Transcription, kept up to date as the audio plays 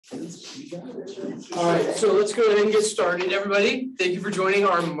All right, so let's go ahead and get started, everybody. Thank you for joining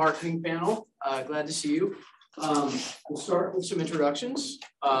our marketing panel. Glad to see you. We'll start with some introductions.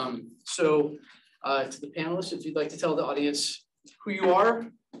 To the panelists, if you'd like to tell the audience who you are,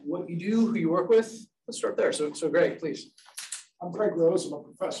 what you do, who you work with, let's start there. So Greg, please. I'm Greg Rose. I'm a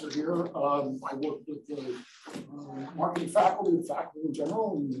professor here. I work with the marketing faculty and faculty in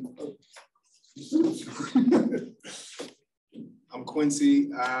general. And, I'm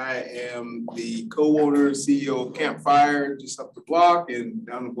Quincy. I am the co-owner, CEO of Campfire, just up the block and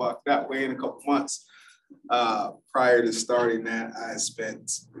down the block that way in a couple months. Prior to starting that, I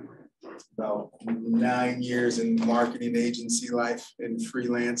spent about 9 years in marketing agency life and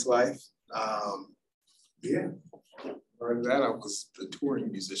freelance life. Prior to that, I was a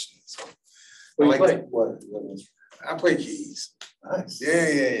touring musician. So what do you play? I play keys. Nice.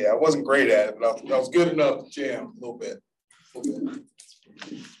 Yeah. I wasn't great at it, but I was good enough to jam a little bit.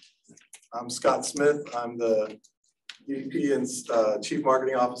 I'm Scott Smith. I'm the VP and Chief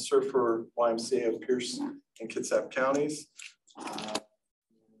Marketing Officer for YMCA of Pierce and Kitsap counties. I've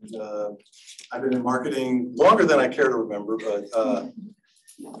been in marketing longer than I care to remember, but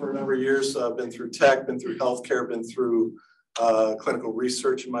for a number of years, I've been through tech, been through healthcare, been through clinical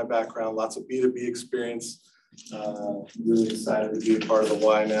research in my background, lots of B2B experience. Really excited to be a part of the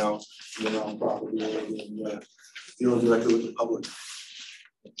Y now, nonprofit and dealing directly with the public.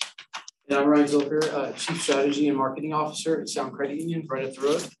 And I'm Ryan Zilker, Chief Strategy and Marketing Officer at Sound Credit Union, right up the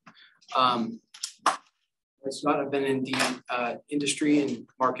road. Scott, I've been in the industry and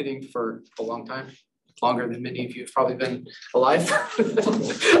marketing for a long time, longer than many of you have probably been alive.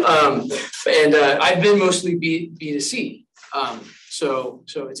 I've been mostly B2C. So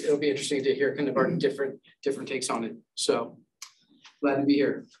it'll be interesting to hear kind of our different takes on it. So glad to be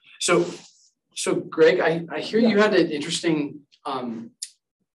here. So Greg, I hear you had an interesting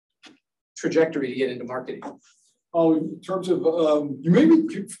trajectory to get into marketing. Oh, in terms of you maybe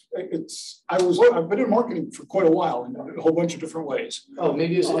I've been in marketing for quite a while in a whole bunch of different ways. Oh,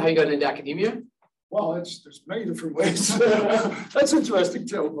 maybe it's how you got into academia. Well, there's many different ways. That's interesting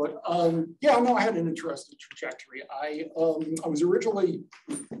too. But I had an interesting trajectory. I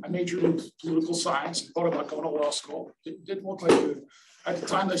majored in political science and thought about going to law school. It didn't look like it. At the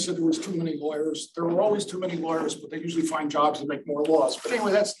time, they said there was too many lawyers. There were always too many lawyers, but they usually find jobs that make more laws. But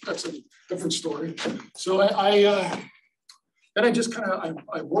anyway, that's a different story. So then I just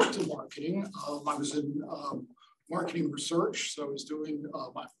I worked in marketing. I was in marketing research, so I was doing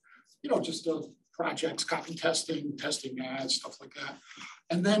projects, copy testing ads, stuff like that.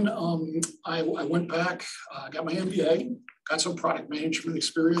 And then I went back, got my MBA, got some product management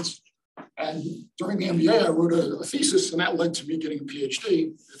experience. And during the MBA, I wrote a thesis, and that led to me getting a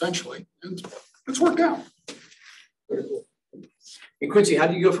PhD eventually. And it's worked out. Very cool. And Quincy, how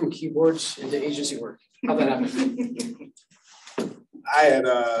do you go from keyboards into agency work? How'd that happen? I had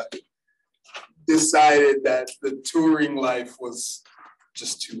decided that the touring life was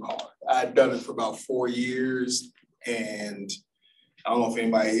just too hard. I'd done it for about 4 years, and I don't know if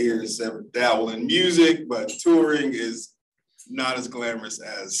anybody here has ever dabbled in music, but touring is not as glamorous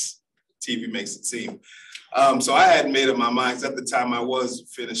as TV makes it seem. So I hadn't made up my mind, because at the time I was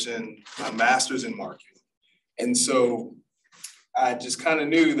finishing my master's in marketing. And so I just kind of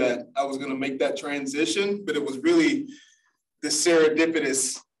knew that I was going to make that transition, but it was really the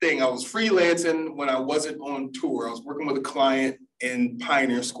serendipitous thing. I was freelancing when I wasn't on tour. I was working with a client in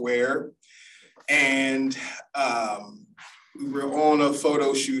Pioneer Square, and we were on a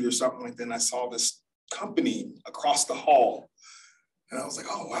photo shoot or something like that, and I saw this company across the hall. And I was like,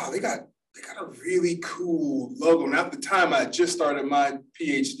 oh, wow, they got a really cool logo. And at the time, I just started my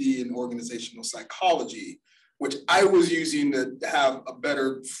PhD in organizational psychology, which I was using to have a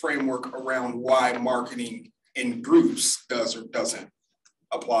better framework around why marketing in groups does or doesn't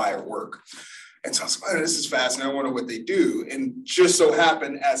apply or work. And so I was like, this is fascinating. I wonder what they do. And just so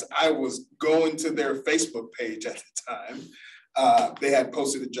happened, as I was going to their Facebook page at the time, they had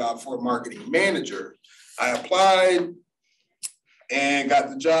posted a job for a marketing manager. I applied and got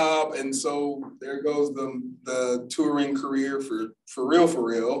the job. And so there goes the touring career for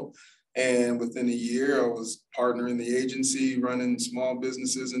real. And within a year, I was partnering the agency, running small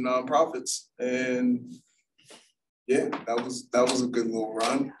businesses and nonprofits. And yeah, that was a good little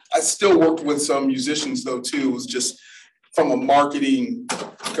run. I still worked with some musicians though too. It was just from a marketing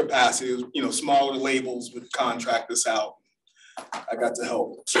capacity. It was, smaller labels would contract us out. I got to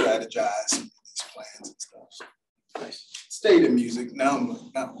help strategize these plans and stuff. Nice. stayed in music. Now I'm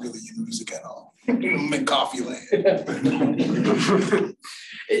not really in music at all. I'm in coffee land.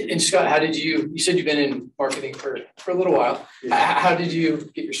 And Scott, how did you said you've been in marketing for a little while. Yeah. How did you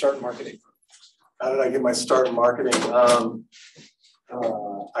get your start in marketing? How did I get my start in marketing?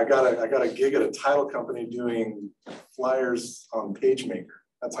 I got a gig at a title company doing flyers on PageMaker.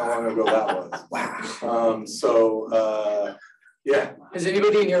 That's how long ago that was. Wow. Yeah. Has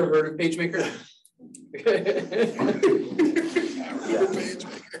anybody in here heard of PageMaker?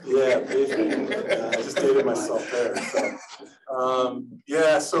 Yeah, PageMaker. I just dated myself there.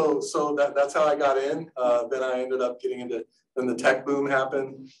 So that's how I got in. Then I ended up getting into. Then the tech boom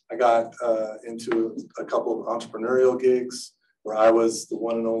happened. I got into a couple of entrepreneurial gigs where I was the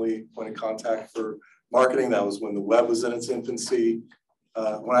one and only point of contact for marketing. That was when the web was in its infancy.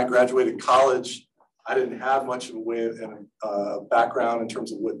 When I graduated college, I didn't have much of a way of background in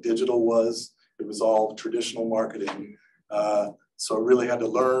terms of what digital was. It was all traditional marketing. So I really had to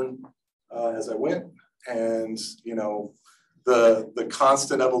learn as I went. And, you know, the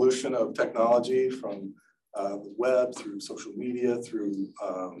constant evolution of technology from the web through social media, through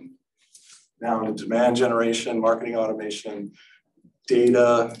now into demand generation, marketing automation,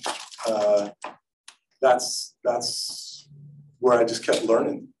 data, that's where I just kept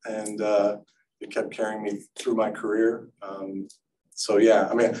learning, and it kept carrying me through my career. So yeah,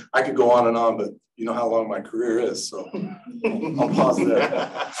 I mean, I could go on, but you know how long my career is, so I'll pause there.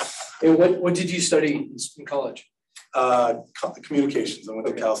 And what did you study in college? Communications. I went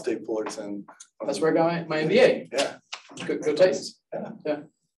to Cal State Fullerton. That's where I got my MBA. Yeah. Go Titans. Yeah.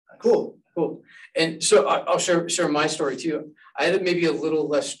 Cool. And so I'll share my story too. I had maybe a little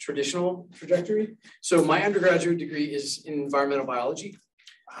less traditional trajectory. So my undergraduate degree is in environmental biology.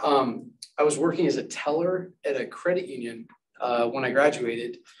 I was working as a teller at a credit union when I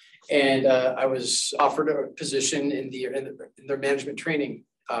graduated, and I was offered a position in their management training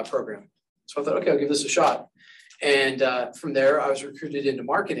program. So I thought, okay, I'll give this a shot. And from there, I was recruited into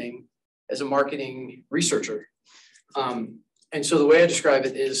marketing as a marketing researcher. And so the way I describe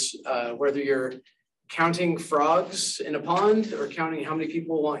it is whether you're counting frogs in a pond or counting how many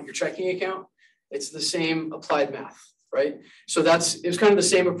people want your checking account, it's the same applied math, right? So it was kind of the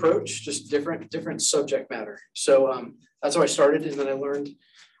same approach, just different subject matter. So that's how I started, and then I learned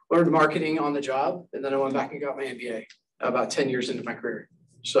marketing on the job, and then I went back and got my MBA about 10 years into my career.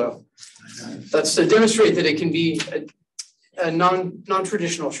 So that's to demonstrate that it can be a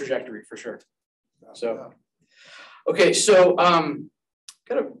non-traditional trajectory for sure. So, okay, so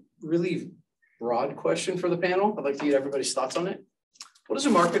got a really broad question for the panel. I'd like to get everybody's thoughts on it. What does a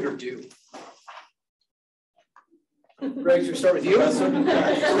marketer do? Greg, should we start with you?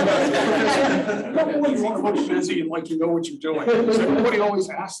 Probably you want to look busy and like you know what you're doing. So everybody always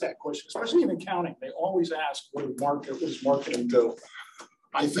asks that question, especially in accounting. They always ask, what does marketing do?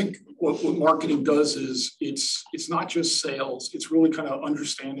 I think what marketing does is it's not just sales. It's really kind of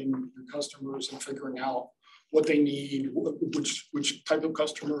understanding your customers and figuring out what they need, which type of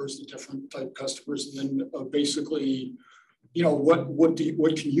customers, the different type of customers, and then basically, you know, what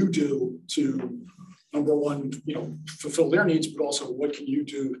can you do to, number one, you know, fulfill their needs, but also what can you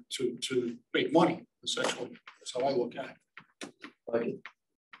do to make money, essentially. That's how I look at it. Like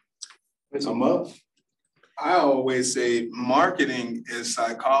it. I'm up. I always say marketing is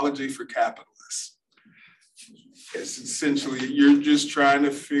psychology for capitalists. It's essentially, you're just trying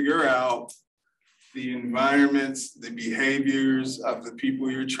to figure out the environments, the behaviors of the people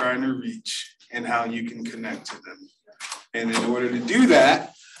you're trying to reach and how you can connect to them. And in order to do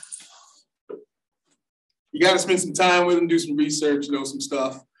that, you got to spend some time with them, do some research, know some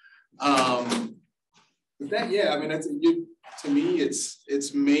stuff. But that, yeah, I mean, to me,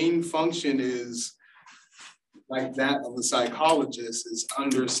 its main function is like that of a psychologist, is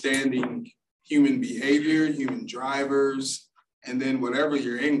understanding human behavior, human drivers, and then whatever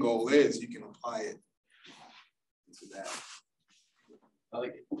your end goal is, you can apply it to that. I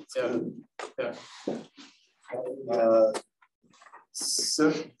like it. Yeah.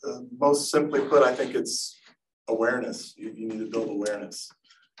 Most simply put, I think it's awareness. You need to build awareness.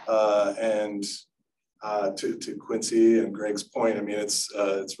 And to Quincy and Greg's point, I mean, it's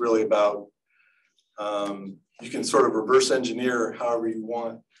really about, you can sort of reverse engineer however you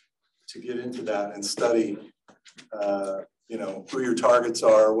want to get into that and study, you know, who your targets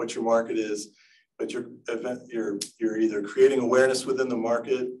are, what your market is, but you're either creating awareness within the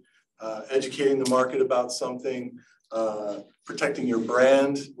market, educating the market about something, protecting your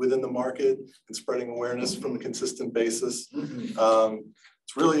brand within the market and spreading awareness from a consistent basis.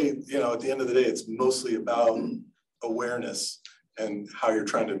 It's really, you know, at the end of the day, it's mostly about awareness and how you're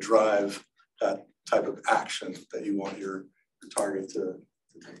trying to drive type of action that you want your target to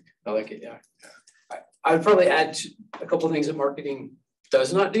take. I like it, yeah. I'd probably add a couple of things that marketing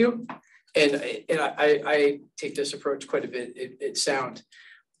does not do. And I take this approach quite a bit. It's sound.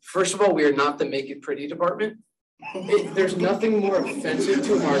 First of all, we are not the make it pretty department. There's nothing more offensive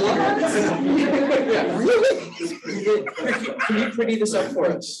to a marketer. Yeah, really? Can you pretty this up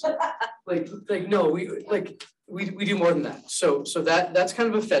for us? Like no, we do more than that. So that's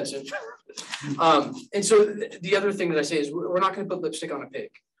kind of offensive. And so the other thing that I say is we're not going to put lipstick on a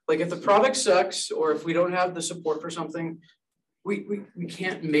pig. Like if the product sucks or if we don't have the support for something, we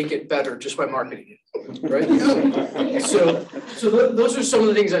can't make it better just by marketing it, right? So those are some of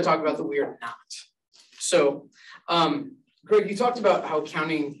the things I talk about that we are not. So, Greg, you talked about how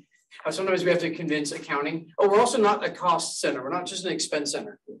sometimes we have to convince accounting. Oh, we're also not a cost center. We're not just an expense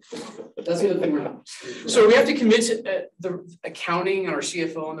center. That's the other thing we're not. So we have to convince the accounting and our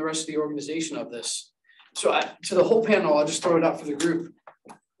CFO and the rest of the organization of this. So to the whole panel, I'll just throw it out for the group.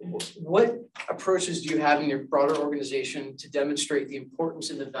 What approaches do you have in your broader organization to demonstrate the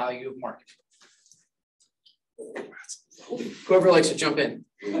importance and the value of marketing? Whoever likes to jump in.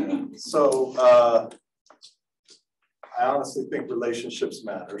 Yeah. So I honestly think relationships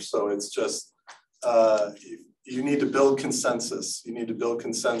matter. So it's just, you need to build consensus. You need to build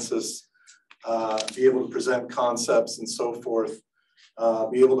consensus, be able to present concepts and so forth,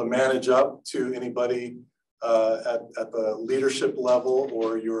 be able to manage up to anybody at the leadership level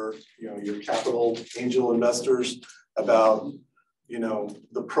or your capital angel investors about,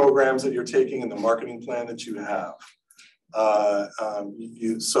 the programs that you're taking and the marketing plan that you have. But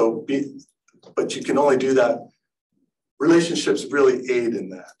you can only do that. Relationships really aid in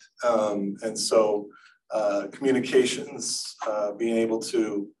that. And so communications, being able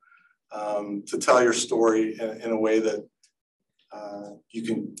to tell your story in a way that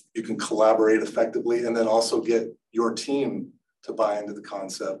you can collaborate effectively, and then also get your team to buy into the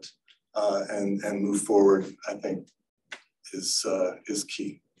concept and move forward, I think is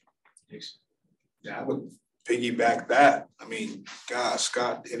key. Thanks. Yeah, I would piggyback that. I mean, gosh,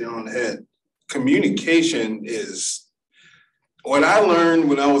 Scott hit it on the head. Communication is what I learned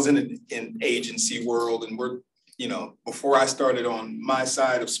when I was in agency world, and before I started on my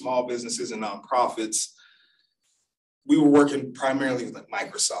side of small businesses and nonprofits, we were working primarily with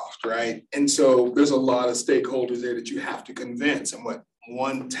Microsoft, right? And so there's a lot of stakeholders there that you have to convince. And what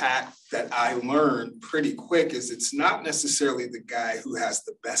one tack that I learned pretty quick is it's not necessarily the guy who has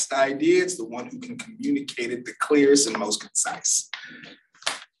the best idea, it's the one who can communicate it the clearest and most concise.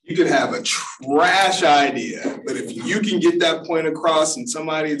 You could have a trash idea, but if you can get that point across and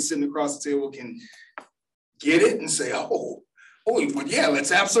somebody that's sitting across the table can get it and say, oh, well, yeah,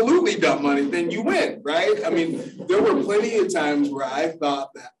 let's absolutely dump money, then you win, right? I mean, there were plenty of times where I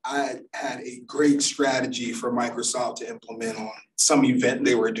thought that I had a great strategy for Microsoft to implement on some event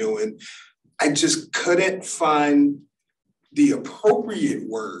they were doing. I just couldn't find the appropriate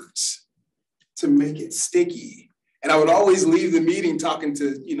words to make it sticky. And I would always leave the meeting talking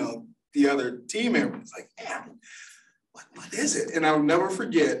to, the other team members, like, man, what is it? And I'll never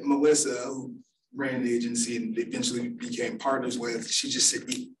forget Melissa, who ran the agency and eventually became partners with, she just said,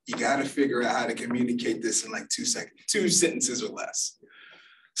 you got to figure out how to communicate this in like 2 seconds, 2 sentences or less.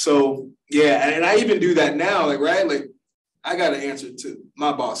 So, yeah, and I even do that now, right? I got to answer to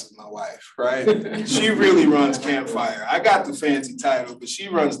my boss is my wife, right? She really runs Campfire. I got the fancy title, but she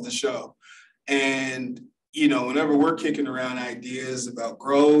runs the show. And, whenever we're kicking around ideas about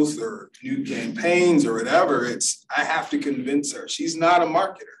growth or new campaigns or whatever, I have to convince her. She's not a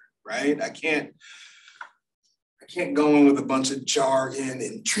marketer. Right? I can't go in with a bunch of jargon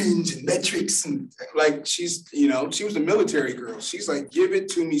and trends and metrics and she was a military girl. She's like, give it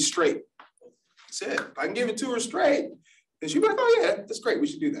to me straight. That's it. If I can give it to her straight, then she'll be like, oh yeah, that's great. We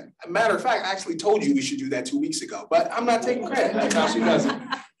should do that. Matter of fact, I actually told you we should do that 2 weeks ago, but I'm not taking credit. That's how she does it.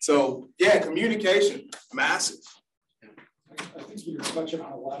 So yeah, communication, massive. I think you're touching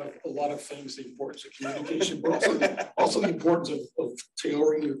on a lot of things, the importance of communication, but also the importance of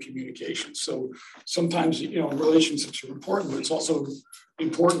tailoring your communication. So sometimes, relationships are important, but it's also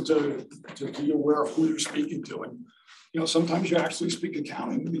important to be aware of who you're speaking to. And, sometimes you actually speak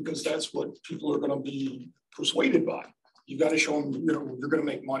accounting because that's what people are going to be persuaded by. You got to show them, you're going to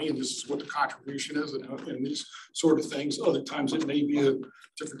make money and this is what the contribution is and these sort of things. Other times it may be a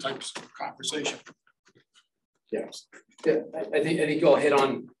different types of conversation. Yeah, I think you all hit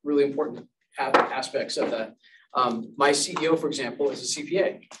on really important aspects of that. My CEO, for example, is a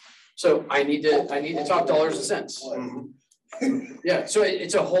CPA, so I need to talk dollars and cents. Yeah, so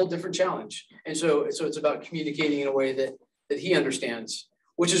it's a whole different challenge, and so it's about communicating in a way that he understands.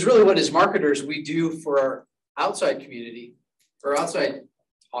 which is really what as marketers we do for our outside community or outside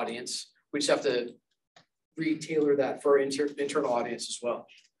audience. We just have to retailer that for our internal audience as well.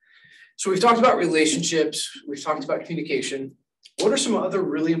 So we've talked about relationships, we've talked about communication. What are some other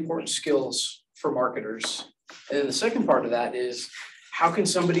really important skills for marketers? And then the second part of that is, how can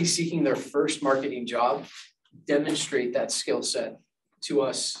somebody seeking their first marketing job demonstrate that skill set to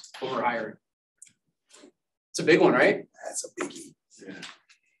us when we're hiring? It's a big one, right? That's a biggie. Yeah.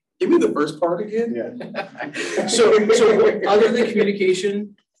 Give me the first part again. Yeah. So other than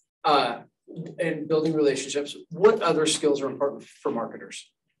communication and building relationships, what other skills are important for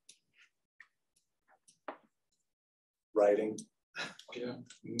marketers? Writing. Yeah.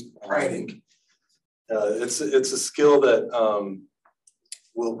 Writing. It's a skill that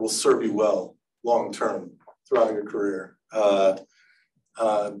will serve you well long term throughout your career. That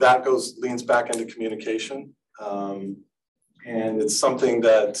leans back into communication, and it's something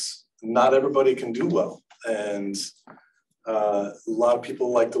that not everybody can do well. And a lot of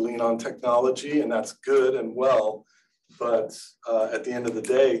people like to lean on technology, and that's good and well. But at the end of the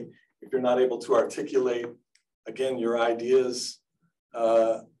day, if you're not able to articulate, again, your ideas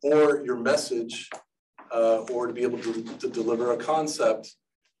or your message, or to be able to deliver a concept,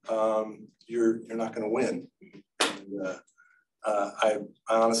 you're not going to win. And, I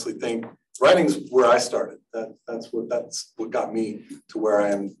honestly think writing's where I started. That's what got me to where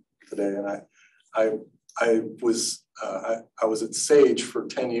I am today. And I was at Sage for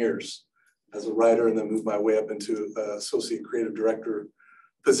 10 years as a writer, and then moved my way up into associate creative director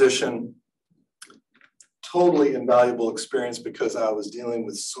position. Totally invaluable experience because I was dealing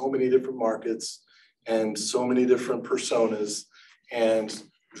with so many different markets and so many different personas, and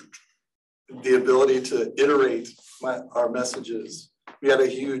the ability to iterate our messages. We had a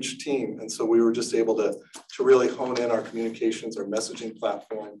huge team, and so we were just able to really hone in our communications, our messaging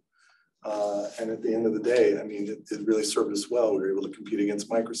platform. And at the end of the day, I mean, it really served us well. We were able to compete against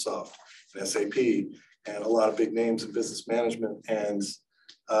Microsoft and SAP and a lot of big names in business management. And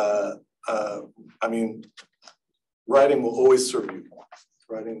I mean, writing will always serve you.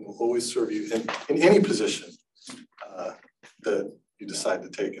 Writing will always serve you in any position that you decide to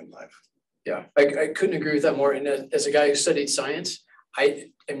take in life. Yeah, I couldn't agree with that more. And as a guy who studied science, I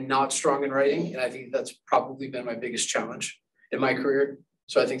am not strong in writing. And I think that's probably been my biggest challenge in my career.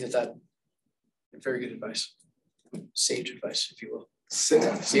 So I think that very good advice, sage advice, if you will.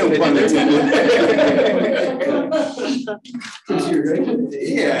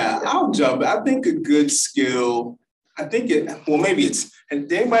 Yeah, I'll jump. I think a good skill, and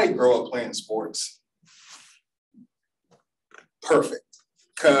they might grow up playing sports. Perfect.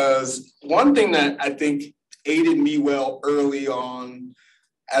 Because one thing that I think aided me well early on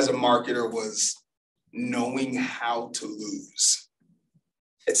as a marketer was knowing how to lose.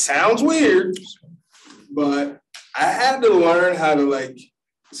 It sounds weird, but I had to learn how to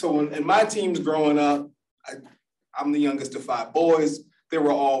so in my teams growing up, I'm the youngest of 5 boys. They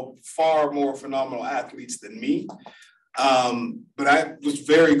were all far more phenomenal athletes than me. But I was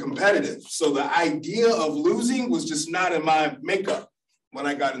very competitive. So the idea of losing was just not in my makeup when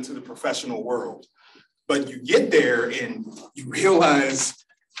I got into the professional world. But you get there and you realize,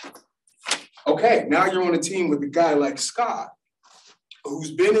 okay, now you're on a team with a guy like Scott,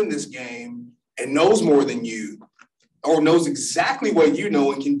 who's been in this game and knows more than you, or knows exactly what you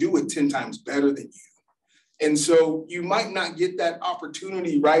know and can do it 10 times better than you. And so you might not get that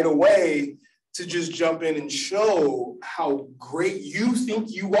opportunity right away to just jump in and show how great you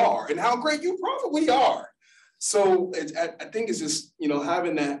think you are and how great you probably are. So I think it's just,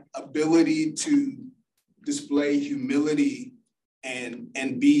 having that ability to display humility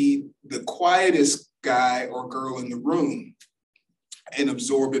and be the quietest guy or girl in the room and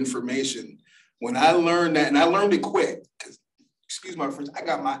absorb information. When I learned that, and I learned it quick, because, excuse my French, I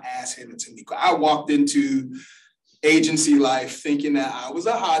got my ass handed to me. I walked into agency life thinking that I was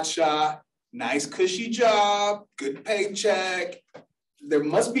a hotshot, nice cushy job, good paycheck. They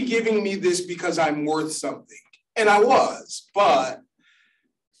must be giving me this because I'm worth something. And I was, but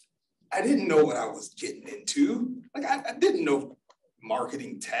I didn't know what I was getting into. I didn't know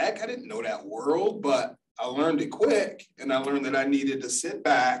marketing tech. I didn't know that world, but I learned it quick. And I learned that I needed to sit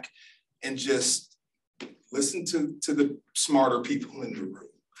back and just listen to the smarter people in the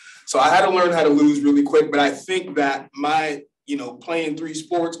room. So I had to learn how to lose really quick, but I think that my, playing 3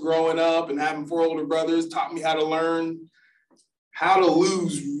 sports growing up and having 4 older brothers taught me how to learn how to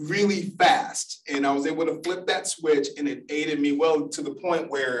lose really fast. And I was able to flip that switch, and it aided me well to the point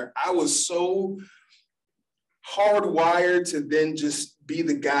where I was so hardwired to then just be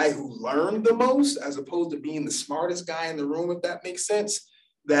the guy who learned the most as opposed to being the smartest guy in the room, if that makes sense.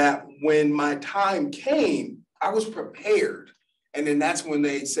 that when my time came, I was prepared. And then that's when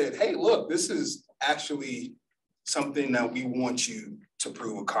they said, hey, look, this is actually something that we want you to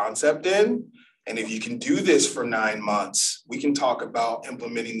prove a concept in. And if you can do this for 9 months, we can talk about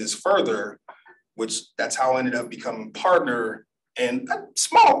implementing this further, which that's how I ended up becoming partner in a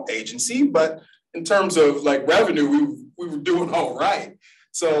small agency, but in terms of like revenue, we were doing all right.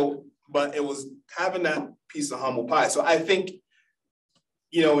 So, but it was having that piece of humble pie. So I think,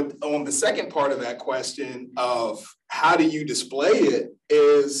 you know, on the second part of that question of how do you display it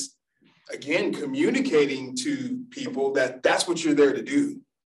is, again, communicating to people that that's what you're there to do.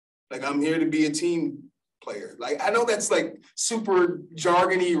 Like, I'm here to be a team player. Like, I know that's like super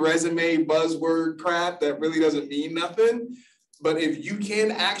jargony resume buzzword crap that really doesn't mean nothing. But if you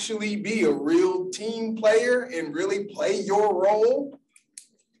can actually be a real team player and really play your role,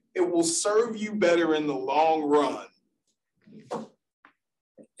 it will serve you better in the long run.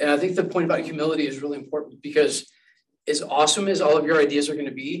 And I think the point about humility is really important, because as awesome as all of your ideas are going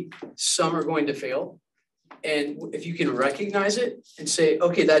to be, some are going to fail. And if you can recognize it and say,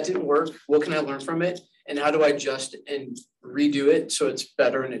 okay, that didn't work, what can I learn from it? And how do I adjust and redo it so it's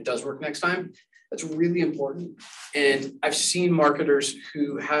better and it does work next time? That's really important. And I've seen marketers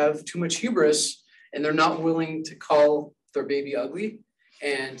who have too much hubris and they're not willing to call their baby ugly,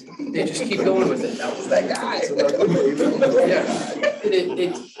 and they just keep going with it. That was that guy. Yeah,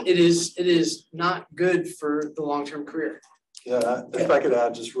 it is not good for the long-term career. Yeah, if I could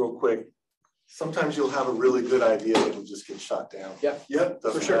add just real quick, sometimes you'll have a really good idea that will just get shot down. Yeah. Yep.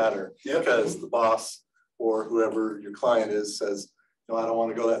 Doesn't For sure. matter. Yep. Because the boss or whoever your client is says, no, I don't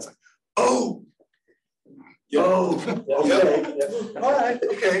want to go that. It's like, oh. Yeah. Oh, okay. Yeah. All right,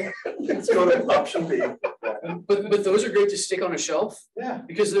 okay. Let's go to option B. But those are great to stick on a shelf. Yeah.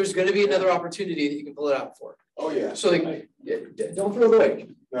 Because there's going to be another opportunity that you can pull it out for. Oh yeah. So like, don't throw it away.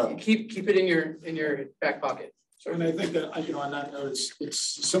 No. Keep it in your back pocket. And I think that, you know, on that note, it's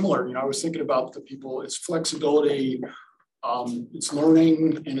similar. You know, I was thinking about the people, it's flexibility, it's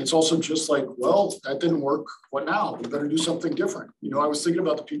learning, and it's also just like, well, that didn't work. What now? We better do something different. You know, I was thinking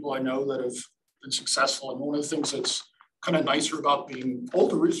about the people I know that have been successful. And one of the things that's kind of nicer about being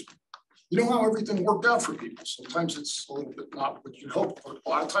older is you know how everything worked out for people. Sometimes it's a little bit not what you hope, but a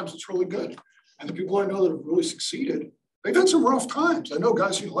lot of times it's really good. And the people I know that have really succeeded, they've had some rough times. I know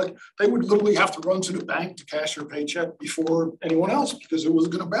guys who like, they would literally have to run to the bank to cash their paycheck before anyone else because it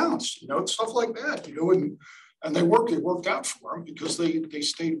wasn't going to bounce, you know, stuff like that, you know, and they worked out for them because they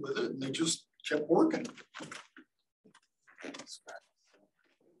stayed with it and they just kept working.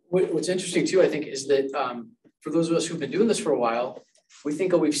 What's interesting too, I think, is that for those of us who've been doing this for a while, we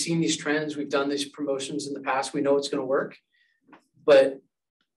think, oh, we've seen these trends, we've done these promotions in the past, we know it's going to work. But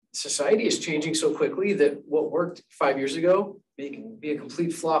society is changing so quickly that what worked 5 years ago can be a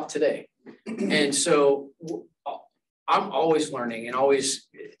complete flop today. And so I'm always learning and always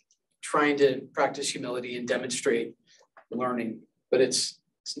trying to practice humility and demonstrate learning, but it's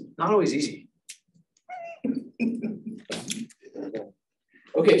not always easy.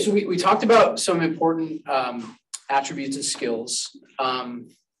 Okay, so we talked about some important attributes and skills.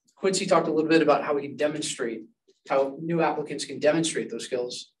 Quincy talked a little bit about how we can demonstrate, how new applicants can demonstrate those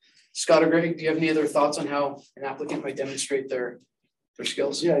skills. Scott or Greg, do you have any other thoughts on how an applicant might demonstrate their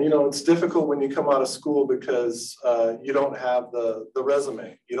skills? Yeah, you know, it's difficult when you come out of school because you don't have the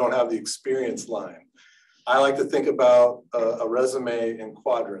resume, you don't have the experience line. I like to think about a resume in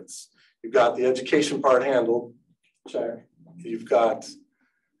quadrants. You've got the education part handled, check. You've got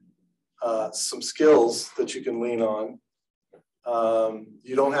some skills that you can lean on.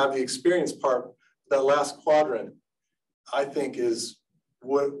 You don't have the experience part. That last quadrant, I think, is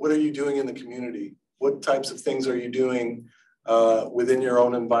what are you doing in the community? What types of things are you doing within your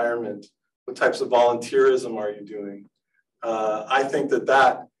own environment? What types of volunteerism are you doing? I think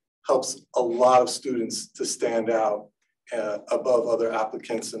that helps a lot of students to stand out above other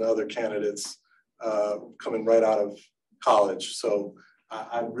applicants and other candidates coming right out of college. So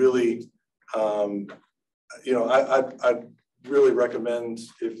I really, you know, I'd really recommend,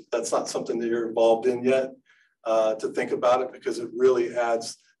 if that's not something that you're involved in yet, to think about it, because it really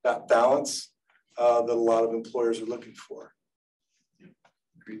adds that balance that a lot of employers are looking for.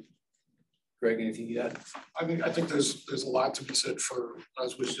 Agreed. Greg, anything you add? I think there's a lot to be said for,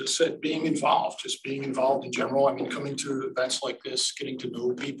 as was just said, being involved, just being involved in general. I mean, coming to events like this, getting to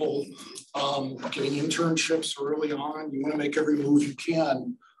know people, getting internships early on. You want to make every move you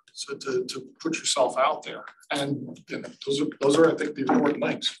can so to put yourself out there. And you know, those are I think the important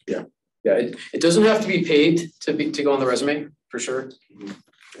things. Yeah. Yeah, it doesn't have to be paid to go on the resume, for sure.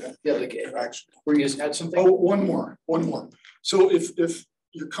 Yeah, like, were you just add something? Oh, one more. So if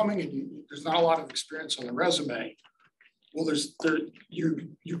you're coming and there's not a lot of experience on the resume. Well, you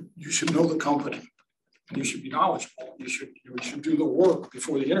should know the company. You should be knowledgeable. You should do the work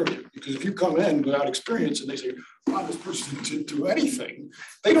before the interview. Because if you come in without experience and they say, wow, this person didn't do anything,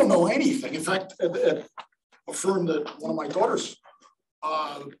 they don't know anything. In fact, at a firm that one of my daughters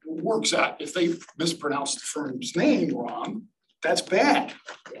works at, if they mispronounce the firm's name wrong, that's bad,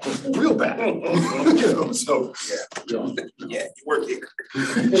 real bad. So you work here.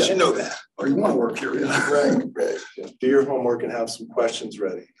 You should know that. Or you want to work here. Right. Do your homework and have some questions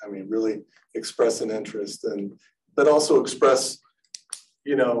ready. I mean, really express an interest, but also express,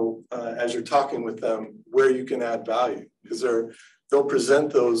 as you're talking with them, where you can add value, because they'll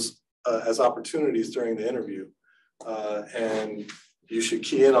present those as opportunities during the interview, and you should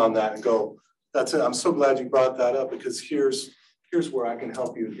key in on that and go, that's it. I'm so glad you brought that up, because here's where I can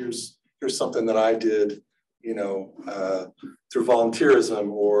help you. Here's something that I did, through volunteerism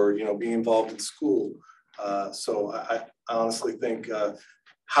or, being involved in school. So I honestly think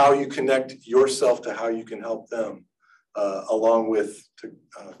how you connect yourself to how you can help them, along with, to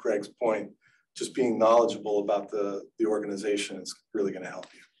Greg's point, just being knowledgeable about the organization is really going to help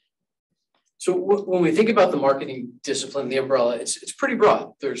you. So when we think about the marketing discipline, the umbrella, it's pretty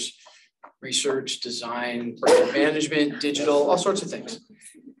broad. There's research, design, brand management, digital, all sorts of things.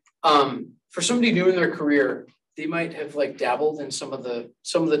 For somebody new in their career, they might have dabbled in some of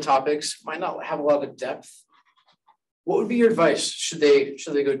the topics, might not have a lot of depth. What would be your advice? Should they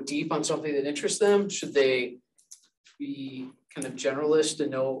go deep on something that interests them? Should they be kind of generalist and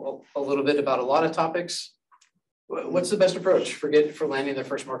know a little bit about a lot of topics? What's the best approach for landing their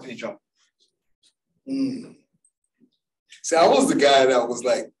first marketing job? See, I was the guy that was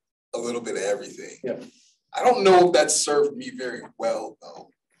like a little bit of everything. Yeah. I don't know if that served me very well though.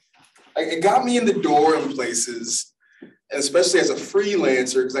 It got me in the door in places, and especially as a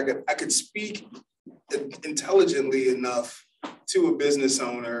freelancer, because I could speak intelligently enough to a business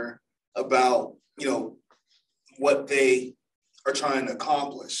owner about what they are trying to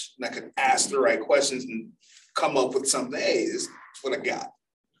accomplish, and I could ask the right questions and come up with something. Hey, this is what I got.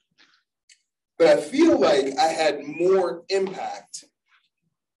 But I feel like I had more impact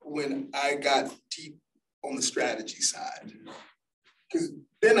when I got deep on the strategy side, because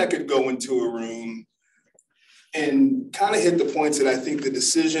then I could go into a room and kind of hit the points that I think the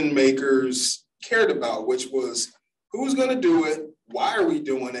decision makers cared about, which was who's going to do it, why are we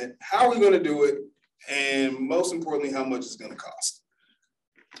doing it, how are we going to do it, and most importantly, how much it's going to cost.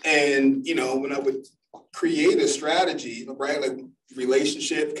 And when I would create a strategy, right, like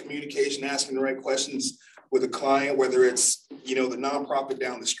relationship, communication, asking the right questions with a client, whether it's the nonprofit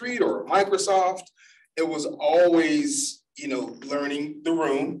down the street or Microsoft, it was always learning the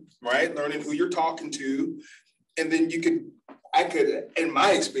room, right? Learning who you're talking to. And then I could, in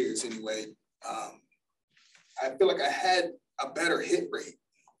my experience anyway, I feel like I had a better hit rate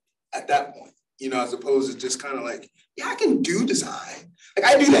at that point, as opposed to just kind of like, yeah, I can do design. Like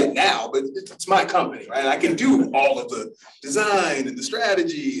I do that now, but it's my company, right? I can do all of the design and the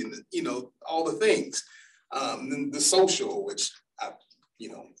strategy and all the things. And the social, which I,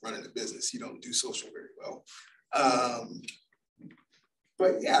 running a business, you don't do social very well.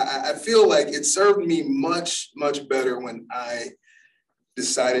 But yeah, I feel like it served me much, much better when I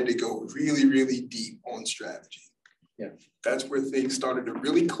decided to go really, really deep on strategy. Yeah. That's where things started to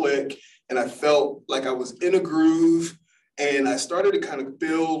really click. And I felt like I was in a groove, and I started to kind of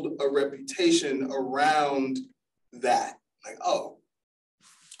build a reputation around that. Like, oh,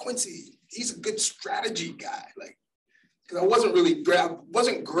 Quincy, he's a good strategy guy. Like, because I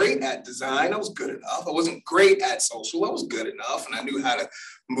wasn't great at design. I was good enough. I wasn't great at social. I was good enough. And I knew how to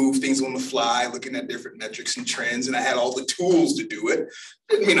move things on the fly, looking at different metrics and trends. And I had all the tools to do it.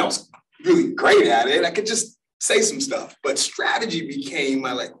 Didn't mean I was really great at it. I could just say some stuff. But strategy became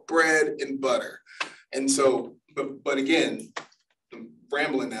my bread and butter. And so, but again, I'm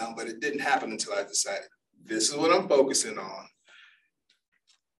rambling now, but it didn't happen until I decided this is what I'm focusing on.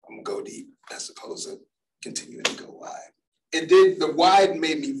 I'm gonna go deep as opposed to continuing to go wide. The wide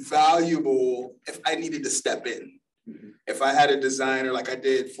made me valuable if I needed to step in. Mm-hmm. If I had a designer, like I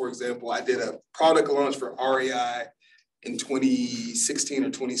did, for example, I did a product launch for REI in 2016 or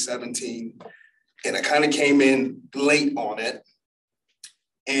 2017, and I kind of came in late on it,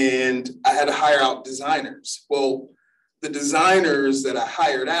 and I had to hire out designers. Well, the designers that I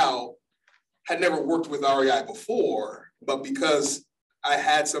hired out had never worked with REI before, but because I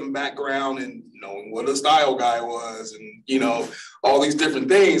had some background in knowing what a style guy was and, all these different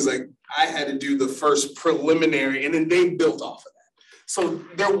things, like I had to do the first preliminary, and then they built off of that. So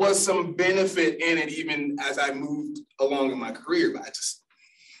there was some benefit in it even as I moved along in my career, but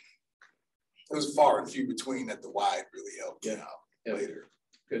It was far and few between that the wide really helped Yeah. out later.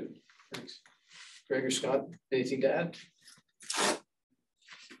 Good, thanks. Greg or Scott, anything to add?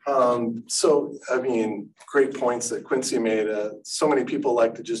 So, I mean, great points that Quincy made. So many people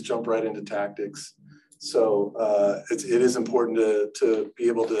like to just jump right into tactics. So it is important to be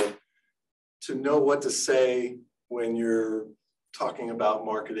able to know what to say when you're talking about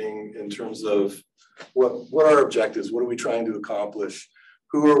marketing in terms of what are our objectives, what are we trying to accomplish,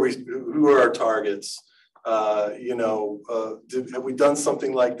 who are our targets, have we done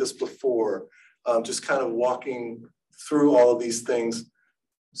something like this before? Just kind of walking through all of these things,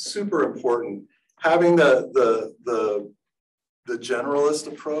 super important. Having the generalist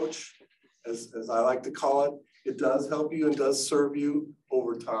approach, as I like to call it, it does help you and does serve you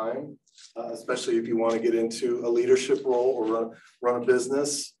over time, especially if you want to get into a leadership role or run a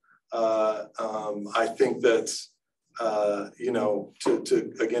business. I think that, to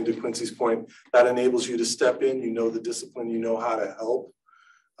Quincy's point, that enables you to step in, you know the discipline, you know how to help,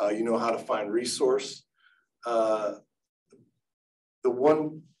 you know how to find resource. The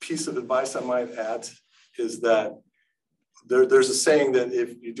one piece of advice I might add is that there's a saying that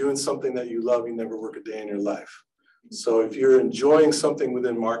if you're doing something that you love, you never work a day in your life. So if you're enjoying something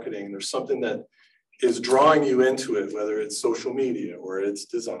within marketing, there's something that is drawing you into it, whether it's social media or it's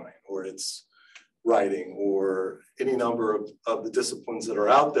design or it's writing or any number of the disciplines that are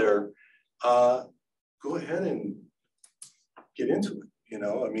out there, go ahead and get into it,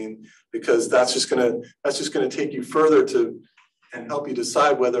 because that's just gonna take you further and help you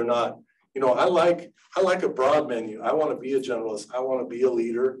decide whether or not, I like a broad menu. I want to be a generalist. I want to be a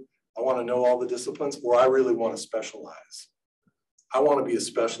leader. I want to know all the disciplines, or I really want to specialize. I want to be a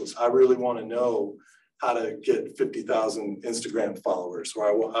specialist. I really want to know how to get 50,000 Instagram followers,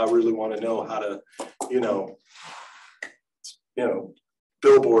 or I really want to know how to,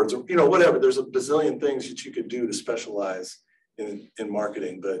 billboards, or, whatever. There's a bazillion things that you could do to specialize in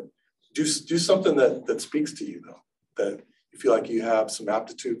marketing, but do something that speaks to you, though, that you feel like you have some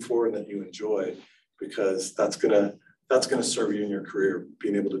aptitude for and that you enjoy, because that's gonna serve you in your career,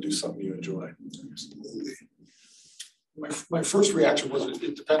 being able to do something you enjoy. Absolutely. My first reaction was it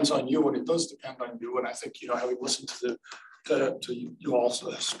depends on you, and it does depend on you. And I think, having listened to you all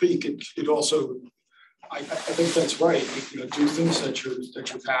speak, it also, I think that's right. Do things that you're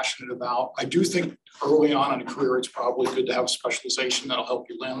passionate about. I do think early on in a career, it's probably good to have a specialization that'll help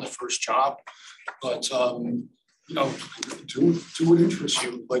you land the first job. But do what interests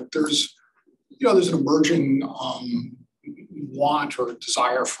you. Like there's an emerging want or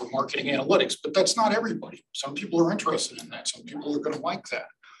desire for marketing analytics, but that's not everybody. Some people are interested in that. Some people are going to like that.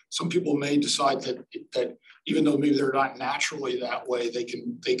 Some people may decide that even though maybe they're not naturally that way, they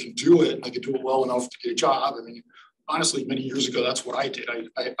can do it. And they can do it well enough to get a job. I mean, honestly, many years ago, that's what I did.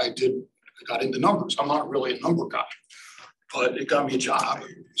 I got into numbers. I'm not really a number guy, but it got me a job.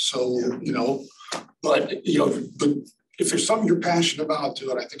 So, but if there's something you're passionate about,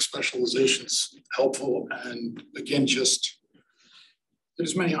 do it. I think specialization's helpful. And again, just get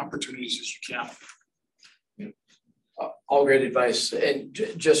as many opportunities as you can. All great advice. And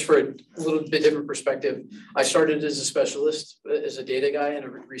just for a little bit different perspective, I started as a specialist, as a data guy and a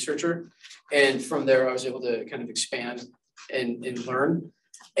researcher. And from there, I was able to kind of expand and learn.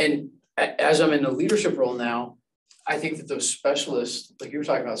 And as I'm in a leadership role now, I think that those specialists, like you were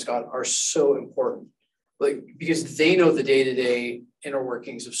talking about, Scott, are so important. Like, because they know the day-to-day inner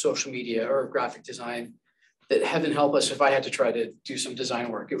workings of social media or graphic design, that heaven help us if I had to try to do some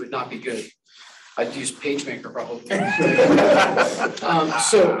design work, it would not be good. I'd use PageMaker probably.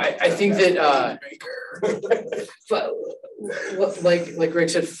 So I think that, like Greg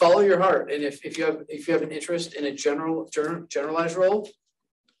said, follow your heart. And if you have an interest in a generalized role,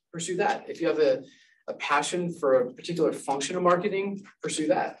 pursue that. If you have a passion for a particular function of marketing, pursue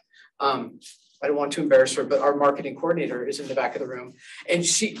that. I don't want to embarrass her, but our marketing coordinator is in the back of the room, and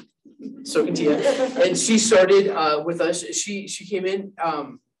so can Tia, and she started with us. She came in.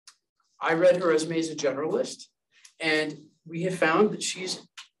 I read her resume as a generalist, and we have found that she's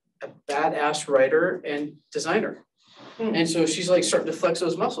a badass writer and designer. And so she's like starting to flex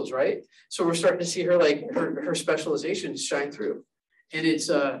those muscles, right? So we're starting to see her her specializations shine through. And it's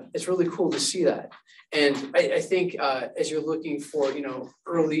really cool to see that. And I think as you're looking for,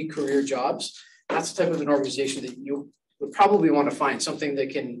 early career jobs, that's the type of an organization that you would probably want to find, something that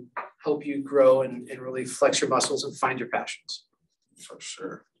can help you grow and really flex your muscles and find your passions. For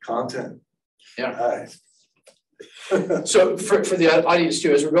sure. Content. Yeah. So for the audience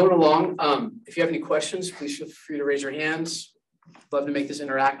too, as we're going along, if you have any questions, please feel free to raise your hands. Love to make this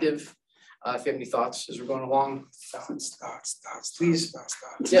interactive. If you have any thoughts as we're going along, Thoughts. please.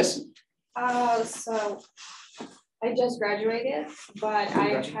 Yes. So I just graduated, but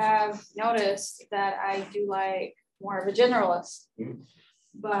I have noticed that I do like more of a generalist.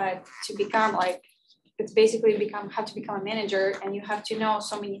 But to become like, it's basically have to become a manager, and you have to know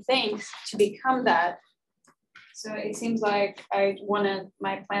so many things to become that. So it seems like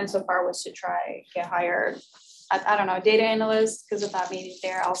my plan so far was to try get hired. I don't know, data analyst, because of that maybe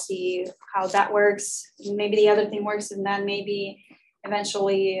there, I'll see how that works. Maybe the other thing works, and then maybe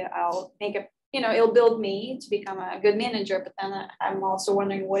eventually I'll make it'll build me to become a good manager. But then I'm also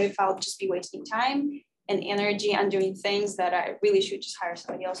wondering, what if I'll just be wasting time and energy on doing things that I really should just hire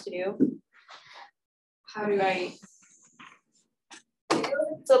somebody else to do? How do I?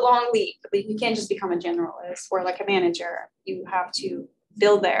 It's a long leap. You can't just become a generalist or like a manager. You have to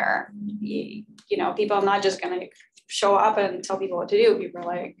build there. People are not just gonna show up and tell people what to do. People are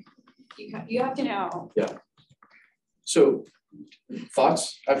like, you have to know. Yeah. So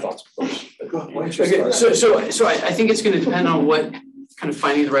thoughts? I have thoughts, of course. Okay, so I think it's going to depend on what kind of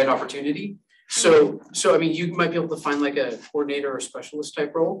finding the right opportunity. So I mean, you might be able to find like a coordinator or specialist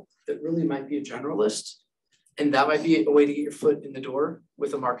type role that really might be a generalist. And that might be a way to get your foot in the door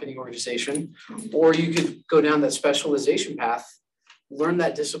with a marketing organization. Or you could go down that specialization path, learn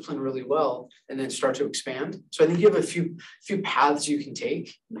that discipline really well, and then start to expand. So I think you have a few paths you can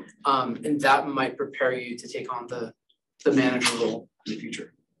take, and that might prepare you to take on the manager role in the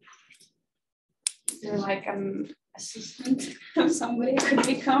future. You're like assistant of somebody could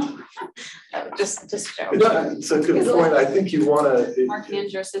become. just joke. It's a good point. I think you want to Marketing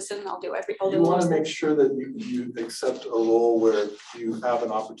manager assistant. I'll do you want to make sure that you accept a role where you have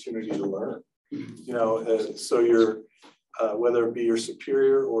an opportunity to learn. So you're whether it be your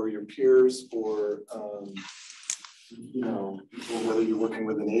superior or your peers, or whether you're working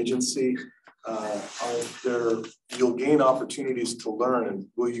with an agency, you'll gain opportunities to learn, and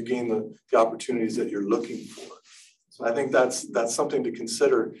will you gain the opportunities that you're looking for? So I think that's something to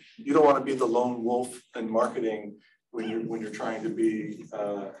consider. You don't want to be the lone wolf in marketing when you're trying to be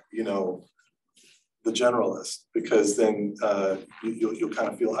the generalist, because then you'll kind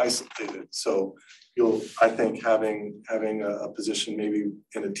of feel isolated. So I think having a position maybe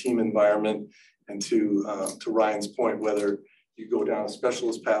in a team environment, and to Ryan's point, whether you go down a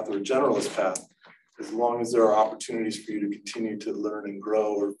specialist path or a generalist path, as long as there are opportunities for you to continue to learn and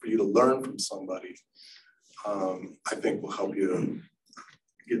grow, or for you to learn from somebody, I think will help you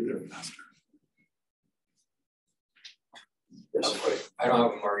get there faster. Yes. I don't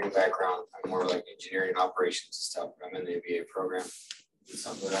have a marketing background. I'm more like engineering and operations and stuff. I'm in the MBA program. It's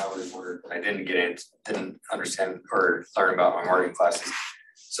something that I always wondered, but I didn't understand or learn about my marketing classes.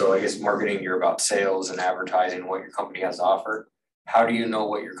 So I guess marketing, you're about sales and advertising, what your company has to offer. How do you know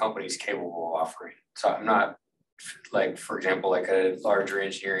what your company is capable of offering? So I'm not like, for example, like a larger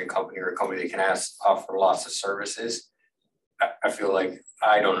engineering company or a company that can offer lots of services. I feel like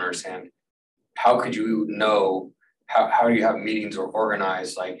I don't understand. How could you know? How do you have meetings or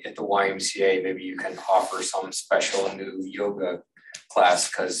organize, like at the YMCA, maybe you can offer some special new yoga class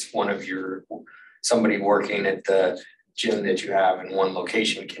because somebody working at the gym that you have in one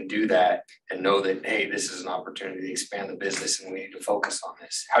location can do that and know that, hey, this is an opportunity to expand the business and we need to focus on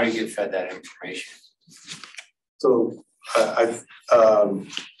this. How do you get fed that information? So I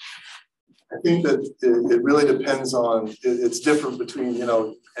think that it really depends on, it's different between,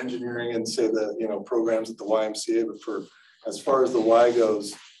 engineering and say the, programs at the YMCA, but as far as the Y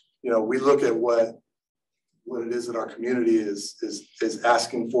goes, we look at what it is that our community is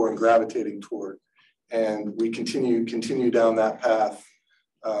asking for and gravitating toward. And we continue down that path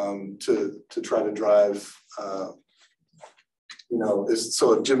to try to drive, so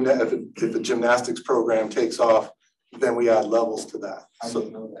if a gymnastics program takes off, then we add levels to that. How do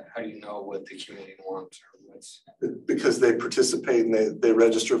you know that? How do you know what the community wants or what's? Because they participate and they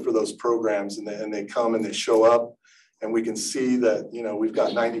register for those programs, and they come and they show up, and we can see that, we've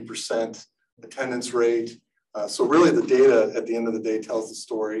got 90% attendance rate. So really the data at the end of the day tells the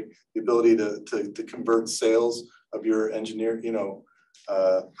story. The ability to convert sales of your engineer,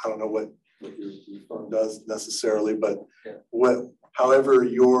 I don't know what your firm does necessarily, but however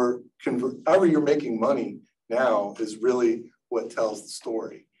you're making money now is really what tells the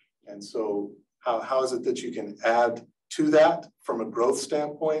story. And so how is it that you can add to that from a growth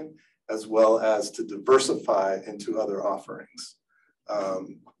standpoint, as well as to diversify into other offerings?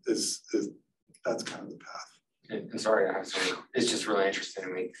 That's kind of the path. And sorry, it's just really interesting to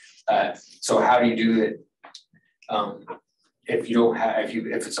me. So how do you do it?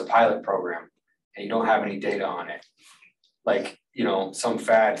 If it's a pilot program and you don't have any data on it, like, some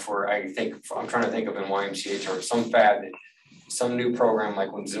fad I'm trying to think of in YMCA terms, some fad that some new program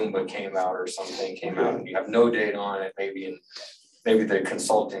like when Zumba came out or something came out and you have no data on it, maybe the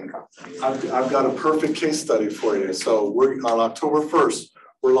consulting company. I've got a perfect case study for you. So we're on October 1st,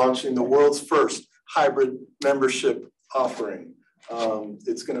 we're launching the world's first hybrid membership offering.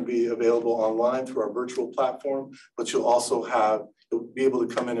 It's going to be available online through our virtual platform, but you'll be able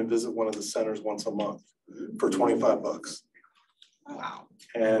to come in and visit one of the centers once a month for $25. Wow.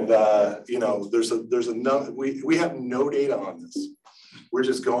 And you know, we have no data on this. We're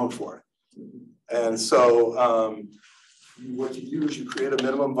just going for it. And so what you do is you create a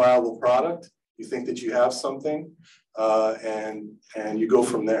minimum viable product. You think that you have something, and you go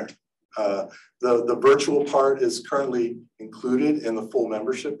from there. The virtual part is currently included in the full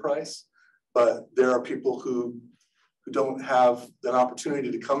membership price, but there are people who don't have an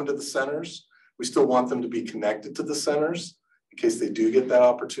opportunity to come into the centers. We still want them to be connected to the centers in case they do get that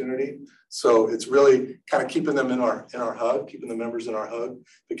opportunity. So it's really kind of keeping them in our hub, keeping the members in our hub,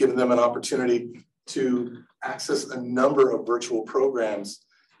 but giving them an opportunity to access a number of virtual programs,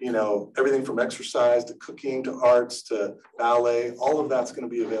 you know, everything from exercise to cooking to arts to ballet, all of that's going to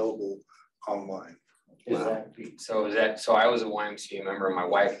be available online. So I was a YMCA member and my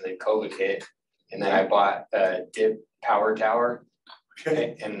wife, and then COVID hit, and then I bought a dip power tower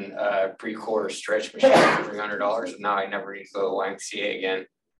and a pre-core stretch machine for $300, and now I never need to go to YMCA again.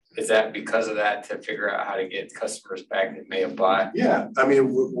 Is that because of that, to figure out how to get customers back that may have bought? Yeah, I mean,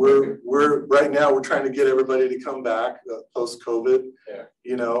 we're right now we're trying to get everybody to come back post COVID. Yeah.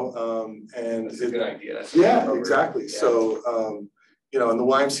 You know, and it's a good idea. That's exactly. Yeah. So you know, and the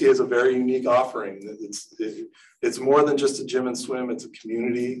YMCA is a very unique offering. It's more than just a gym and swim. It's a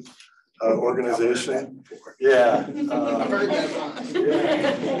community organization. Yeah. I've heard that.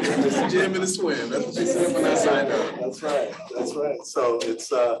 Yeah. It's a gym and a swim. That's what they said when I signed up. That's right. That's right. So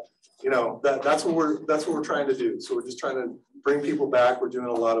it's you know, that's what we're trying to do. So we're just trying to bring people back. We're doing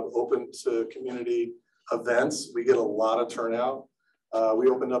a lot of open to community events. We get a lot of turnout. We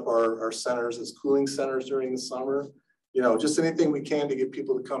opened up our centers as cooling centers during the summer. You know, just anything we can to get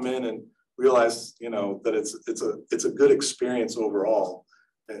people to come in and realize, you know, that it's a good experience overall,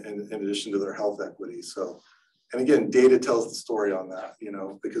 in addition to their health equity. So, and again, data tells the story on that, you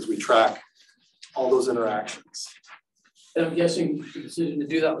know, because we track all those interactions. And I'm guessing the decision to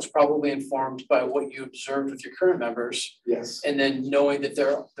do that was probably informed by what you observed with your current members. Yes. And then knowing that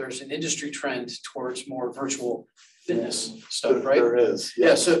there's an industry trend towards more virtual fitness stuff, right? There is.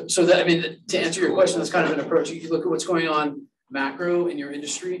 Yes. Yeah. So that, I mean, to answer your question, that's kind of an approach. You look at what's going on macro in your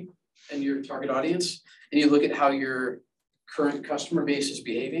industry and your target audience, and you look at how your current customer base is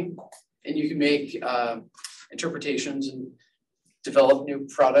behaving, and you can make interpretations and develop new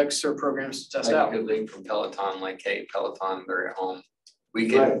products or programs to test out. A good link from Peloton, like, hey, Peloton, they're at home.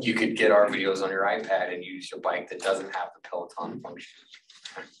 You could get our videos on your iPad and use your bike that doesn't have the Peloton function.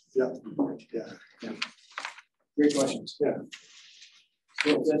 Yeah. Great questions. Yeah.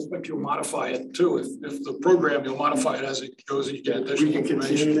 Well, but you'll modify it too. If the program, you'll modify it as it goes and you get additional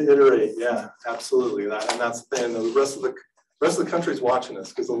information. We can continue to iterate. Yeah, absolutely. And that's the thing. The rest of the country is watching us,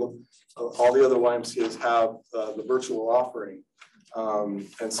 because all the other YMCAs have the virtual offering.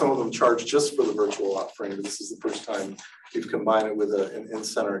 And some of them charge just for the virtual offering, but this is the first time we've combined it with an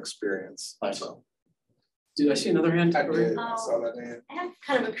in-center experience. So. Did I see another hand? I did. I saw that hand. I have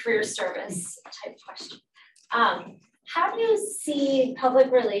kind of a career service type question. How do you see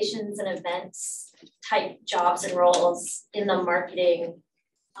public relations and events type jobs and roles in the marketing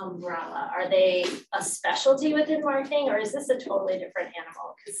umbrella? Are they a specialty within marketing, or is this a totally different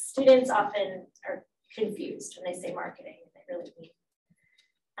animal? Because students often are confused when they say marketing. They really mean,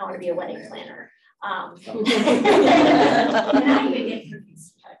 I want to be a wedding planner. And I even get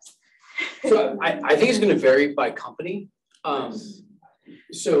confused sometimes. So I think it's going to vary by company.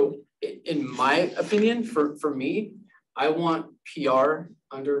 So in my opinion, for me, I want PR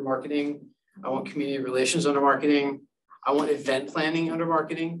under marketing. I want community relations under marketing. I want event planning under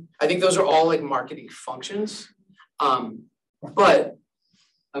marketing. I think those are all like marketing functions. But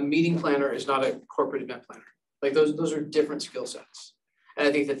a meeting planner is not a corporate event planner. Like those are different skill sets. And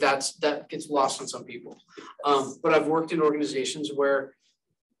I think that gets lost on some people. But I've worked in organizations where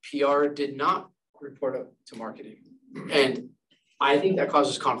PR did not report up to marketing. And I think that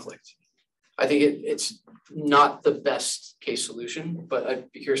causes conflict. I think it's not the best case solution, but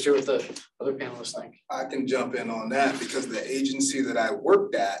I'd be curious to hear what the other panelists think. I can jump in on that, because the agency that I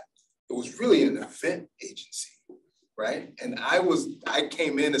worked at, it was really an event agency, right? And I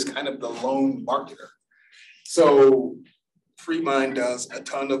came in as kind of the lone marketer. So FreeMind does a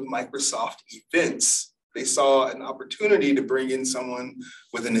ton of Microsoft events. They saw an opportunity to bring in someone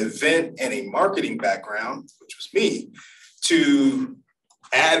with an event and a marketing background, which was me, to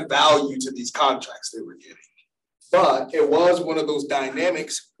add value to these contracts they were getting. But it was one of those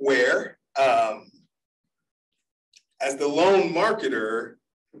dynamics where, as the loan marketer,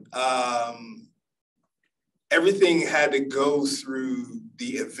 everything had to go through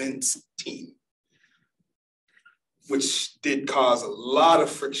the events team, which did cause a lot of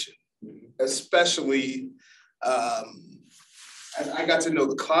friction, especially as I got to know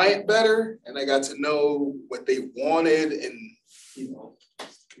the client better and I got to know what they wanted and, you know,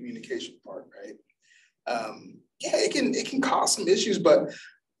 communication part, right? Yeah, it can cause some issues, but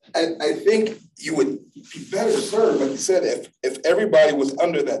I think you would be better served, like you said, if everybody was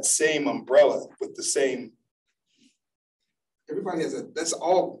under that same umbrella with the same, everybody has that's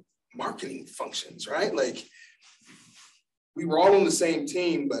all marketing functions, right? Like we were all on the same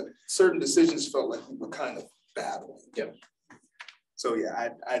team, but certain decisions felt like we were kind of battling. Yep. So yeah,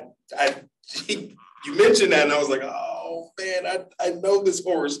 you mentioned that and I was like, oh man, I know this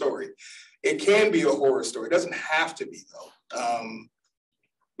horror story. It can be a horror story. It doesn't have to be though.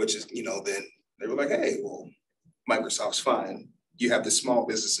 Which is, you know, then they were like, hey, well, Microsoft's fine. You have this small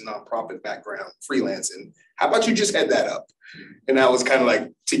business and nonprofit background, freelancing. How about you just head that up? And that was kind of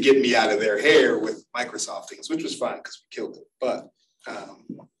like to get me out of their hair with Microsoft things, which was fine because we killed it. But I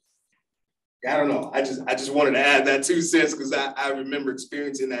don't know. I just wanted to add that 2 cents because I remember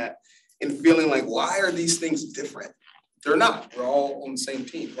experiencing that and feeling like, why are these things different? They're not. We're all on the same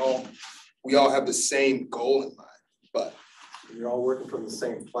team. We all have the same goal in mind, but you're all working from the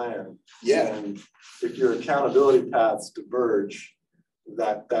same plan. Yeah. And if your accountability paths diverge,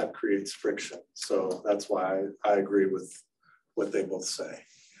 that creates friction. So that's why I agree with what they both say.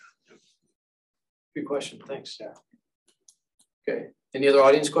 Good question, thanks. Yeah. Okay, any other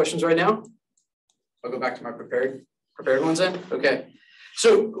audience questions right now? I'll go back to my prepared ones then. Okay,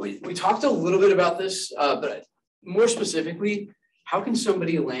 so we talked a little bit about this, but more specifically, how can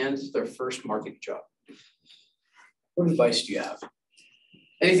somebody land their first marketing job? What advice do you have?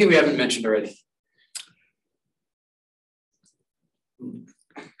 Anything we haven't mentioned already? Okay.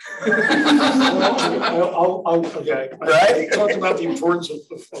 Right? I talked about the importance of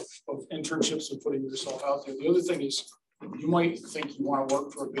internships and putting yourself out there. The other thing is you might think you want to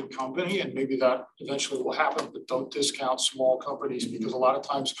work for a big company and maybe that eventually will happen, but don't discount small companies because a lot of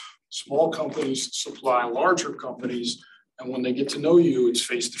times small companies supply larger companies. And when they get to know you, it's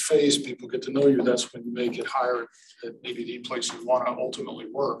face to face, people get to know you, that's when you may get hired at maybe the place you want to ultimately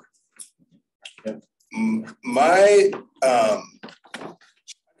work. Yeah. I can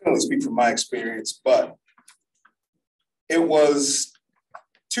only speak from my experience, but it was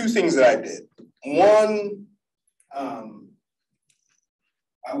 2 things that I did. One,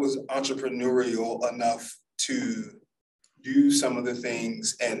 I was entrepreneurial enough to do some of the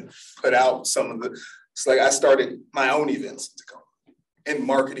things and put out some of the, it's like I started my own events in Tacoma and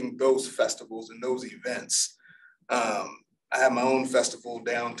marketing those festivals and those events. I had my own festival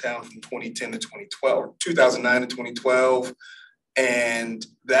downtown from 2010 to 2012, or 2009 to 2012. And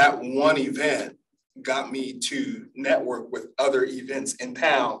that one event got me to network with other events in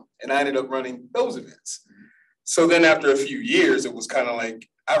town. And I ended up running those events. So then after a few years, it was kind of like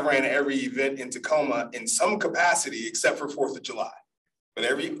I ran every event in Tacoma in some capacity except for 4th of July. But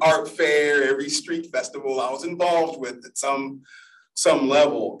every art fair, every street festival I was involved with at some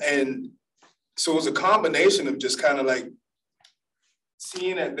level. And so it was a combination of just kind of like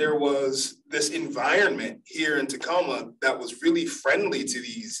seeing that there was this environment here in Tacoma that was really friendly to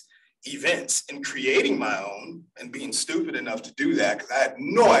these events and creating my own and being stupid enough to do that because I had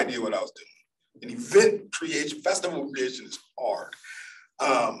no idea what I was doing. An event creation, festival creation is hard.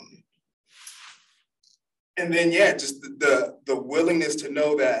 And then, yeah, just the willingness to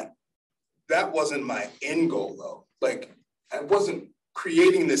know that that wasn't my end goal, though. Like, I wasn't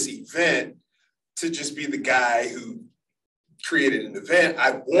creating this event to just be the guy who created an event.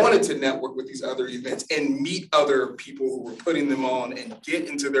 I wanted to network with these other events and meet other people who were putting them on and get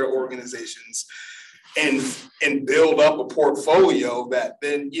into their organizations and build up a portfolio that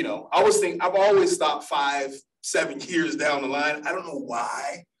then, you know, I've always thought 5-7 years down the line. I don't know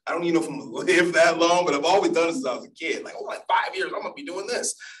why. I don't even know if I'm gonna live that long, but I've always done it since I was a kid. Like, oh, like 5 years, I'm gonna be doing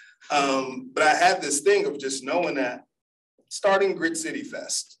this. But I had this thing of just knowing that starting Grit City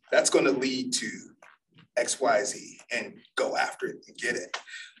Fest, that's gonna lead to XYZ and go after it and get it.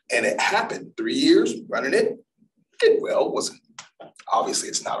 And it happened. 3 years running it, did well. Obviously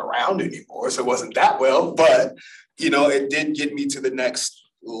it's not around anymore, so it wasn't that well, but you know, it did get me to the next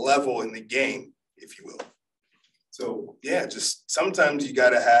level in the game, if you will. So yeah, just sometimes you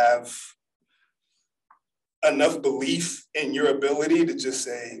gotta have enough belief in your ability to just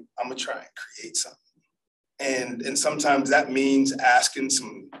say, I'm gonna try and create something. And sometimes that means asking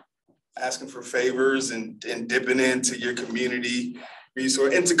for favors and dipping into your community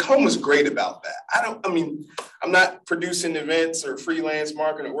resource. And Tacoma's great about that. I'm not producing events or freelance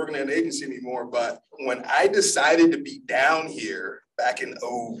marketing or working at an agency anymore, but when I decided to be down here back in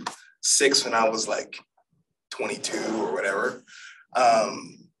 2006 when I was like 22 or whatever,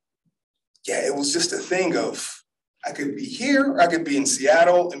 it was just a thing of I could be here or I could be in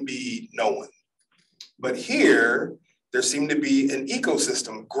Seattle and be no one. But here, there seemed to be an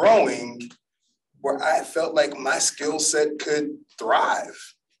ecosystem growing where I felt like my skill set could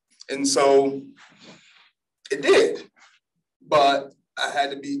thrive. And so it did, but I had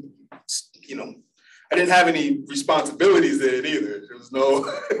to be, I didn't have any responsibilities there either. There was no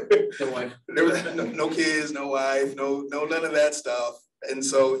wife. There was no kids, no wife, no none of that stuff. And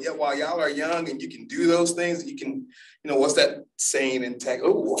so, while y'all are young and you can do those things, you can, what's that saying in tech?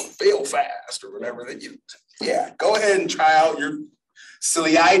 Oh, fail fast or whatever that go ahead and try out your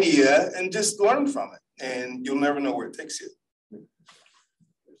silly idea and just learn from it. And you'll never know where it takes you.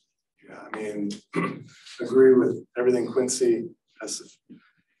 Yeah, agree with everything Quincy has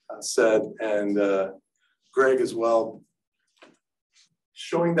said, and Greg as well.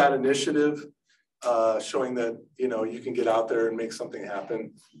 Showing that initiative, showing that you can get out there and make something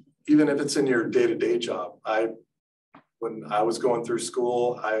happen, even if it's in your day-to-day job. When I was going through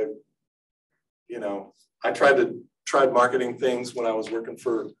school, I tried marketing things when I was working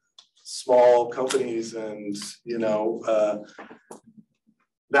for small companies, and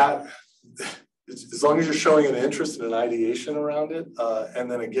that as long as you're showing an interest and an ideation around it, and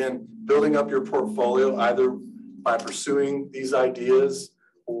then again building up your portfolio either by pursuing these ideas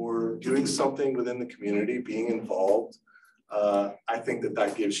or doing something within the community, being involved, I think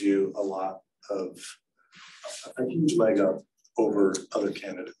that gives you a huge leg up over other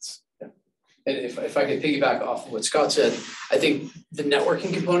candidates. And if I could piggyback off of what Scott said, I think the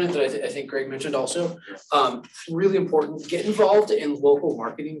networking component that I think Greg mentioned also, really important. Get involved in local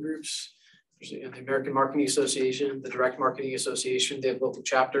marketing groups. There's the American Marketing Association, the Direct Marketing Association. They have local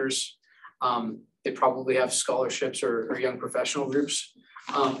chapters. They probably have scholarships or young professional groups.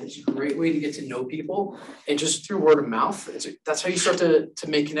 It's a great way to get to know people, and just through word of mouth, that's how you start to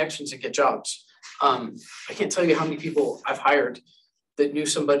make connections and get jobs. I can't tell you how many people I've hired that knew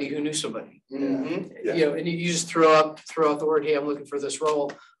somebody who knew somebody. Mm-hmm. And you just throw out the word, hey, I'm looking for this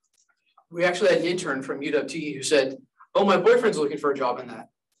role. We actually had an intern from UWT who said, oh, my boyfriend's looking for a job in that.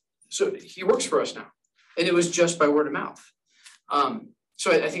 So he works for us now. And it was just by word of mouth.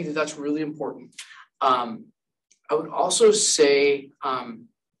 So I think that's really important. I would also say,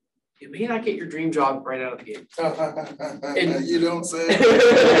 you may not get your dream job right out of the gate. And you don't say.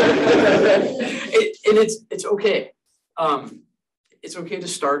 And it's okay. It's okay to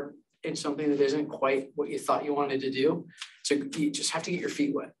start in something that isn't quite what you thought you wanted to do. So you just have to get your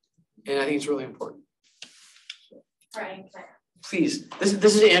feet wet. And I think it's really important. Right. Please,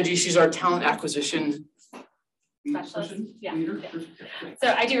 this is Angie. She's our talent acquisition specialist. Yeah.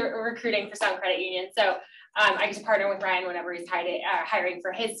 So I do recruiting for Sound Credit Union. So I get to partner with Ryan whenever he's hiring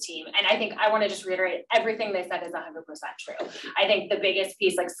for his team. And I think I want to just reiterate everything they said is 100% true. I think the biggest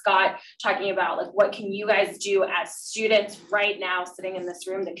piece, like Scott talking about, like what can you guys do as students right now sitting in this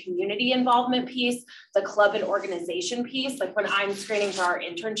room, the community involvement piece, the club and organization piece, like when I'm screening for our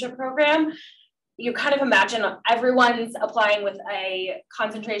internship program, you kind of imagine everyone's applying with a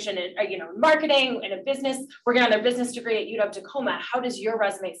concentration in, marketing and a business, working on their business degree at UW Tacoma. How does your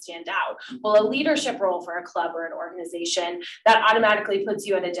resume stand out? Well, a leadership role for a club or an organization, that automatically puts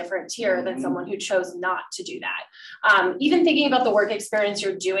you at a different tier than someone who chose not to do that. Even thinking about the work experience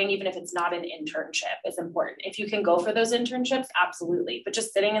you're doing, even if it's not an internship, is important. If you can go for those internships, absolutely. But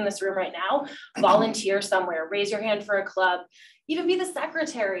just sitting in this room right now, volunteer somewhere, raise your hand for a club, even be the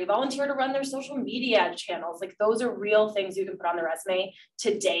secretary, volunteer to run their social media channels. Like those are real things you can put on the resume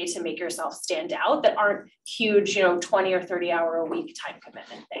today to make yourself stand out that aren't huge, 20 or 30 hour a week time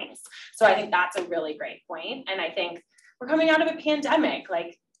commitment things. So I think that's a really great point. And I think we're coming out of a pandemic,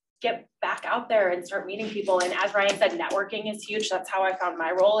 like get back out there and start meeting people. And as Ryan said, networking is huge. That's how I found my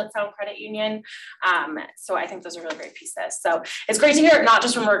role at Sound Credit Union. So I think those are really great pieces. So it's great to hear it, not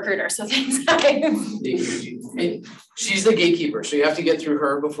just from a recruiter. So thanks, guys. She's the gatekeeper. So you have to get through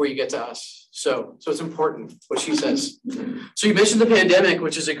her before you get to us. So it's important what she says. So you mentioned the pandemic,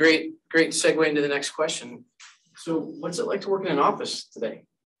 which is a great segue into the next question. So what's it like to work in an office today?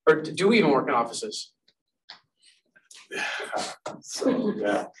 Or do we even work in offices? So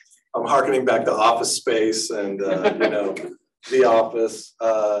yeah, I'm harkening back to Office Space and The Office.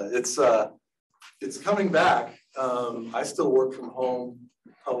 It's coming back. I still work from home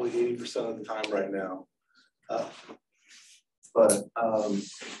probably 80% of the time right now. But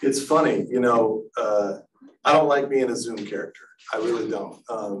it's funny, you know, I don't like being a Zoom character. I really don't.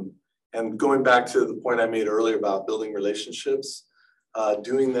 And going back to the point I made earlier about building relationships,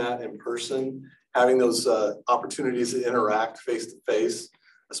 doing that in person, having those opportunities to interact face to face,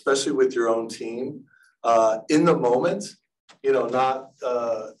 especially with your own team, in the moment, you know, not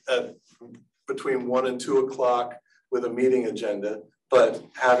between 1 and 2 o'clock with a meeting agenda, but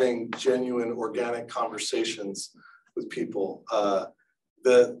having genuine organic conversations with people.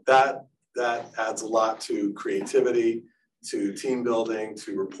 That adds a lot to creativity, to team building,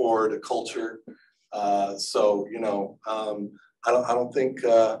 to rapport, to culture. So, you know, I don't think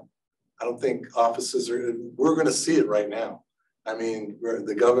offices are, we're going to see it right now. I mean,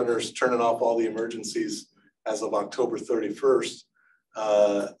 the governor's turning off all the emergencies as of October 31st.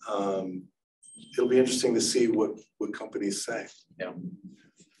 It'll be interesting to see what companies say. Yeah.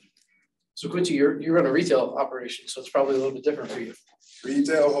 So Quincy, you run a retail operation, so it's probably a little bit different for you.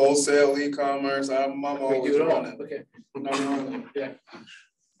 Retail, wholesale, e-commerce, I'm always running. Okay. Yeah.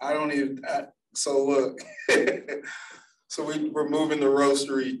 I don't even, so look, so we're moving the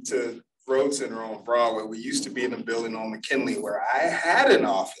roastery to Road Center on Broadway. We used to be in a building on McKinley where I had an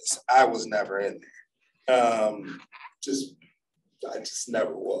office. I was never in there. I just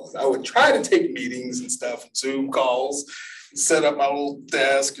never was. I would try to take meetings and stuff, Zoom calls, set up my little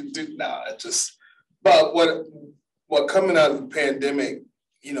desk and do, but what coming out of the pandemic,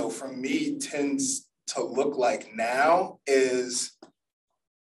 you know, for me tends to look like now is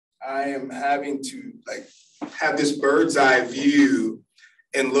I am having to like have this bird's eye view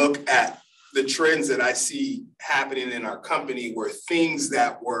and look at the trends that I see happening in our company where things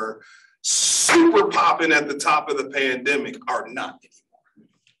that were super popping at the top of the pandemic are not anymore.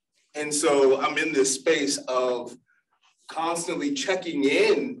 And so I'm in this space of constantly checking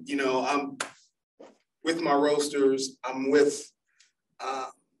in, you know, I'm with my roasters, I'm with,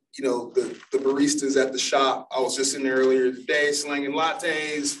 you know, the baristas at the shop. I was just in there earlier today slanging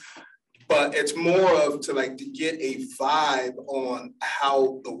lattes, but it's more of to get a vibe on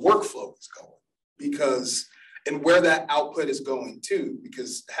how the workflow is going because, and where that output is going too,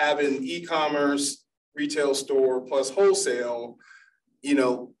 because having e-commerce, retail store plus wholesale, you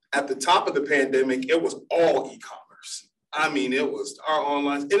know, at the top of the pandemic, it was all e-commerce. I mean, it was our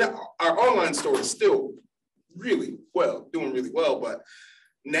online, and our online store is still really well, doing really well, but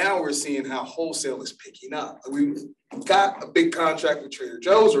now we're seeing how wholesale is picking up. We got a big contract with Trader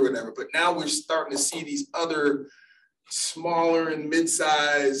Joe's or whatever, but now we're starting to see these other smaller and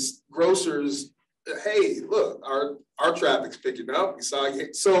mid-sized grocers. Hey, look, our traffic's picking up. We saw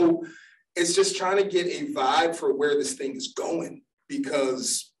it. So it's just trying to get a vibe for where this thing is going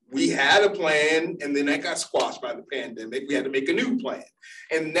because we had a plan and then that got squashed by the pandemic. We had to make a new plan.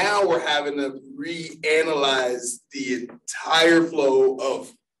 And now we're having to reanalyze the entire flow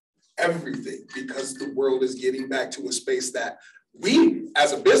of everything because the world is getting back to a space that we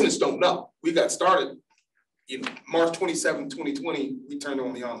as a business don't know. We got started, you know, March 27, 2020, we turned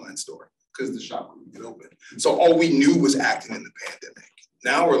on the online store because the shop wouldn't get open. So all we knew was acting in the pandemic.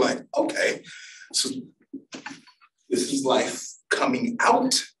 Now we're like, okay, so this is life coming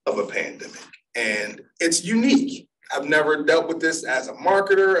out of a pandemic and it's unique. I've never dealt with this as a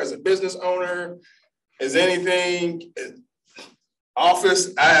marketer, as a business owner, as anything.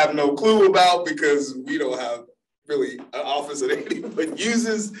 Office, I have no clue about because we don't have really an office that anyone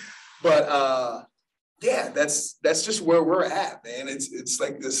uses. But yeah, that's just where we're at, man. It's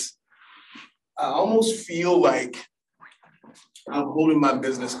like this, I almost feel like I'm holding my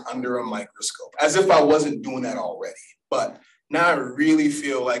business under a microscope, as if I wasn't doing that already. But now I really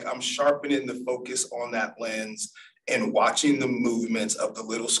feel like I'm sharpening the focus on that lens and watching the movements of the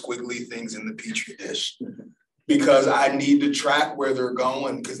little squiggly things in the petri dish because I need to track where they're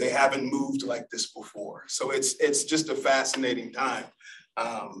going because they haven't moved like this before. So it's just a fascinating time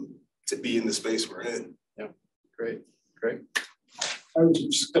to be in the space we're in. Yeah, great. I was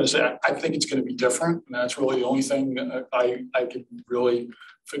just going to say, I think it's going to be different. And that's really the only thing I could really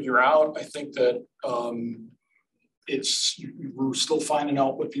figure out. I think that we're still finding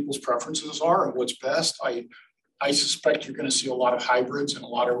out what people's preferences are and what's best. I suspect you're going to see a lot of hybrids and a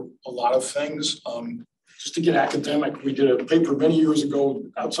lot of things. Just to get academic, we did a paper many years ago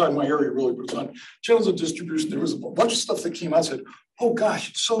outside my area, really, but it was on channels of distribution. There was a bunch of stuff that came out and said, oh gosh,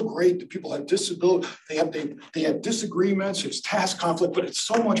 it's so great that people have disability, they have disagreements, it's task conflict, but it's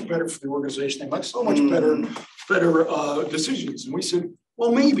so much better for the organization. They make so much better decisions. And we said,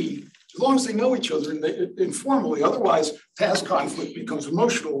 well, maybe as long as they know each other and informally, otherwise task conflict becomes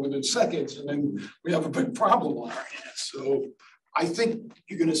emotional within seconds, and then we have a big problem on our hands. So I think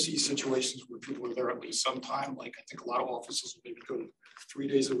you're gonna see situations where people are there at least sometime, like I think a lot of offices will maybe go 3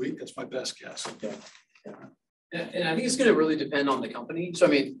 days a week, that's my best guess. And I think it's gonna really depend on the company. So I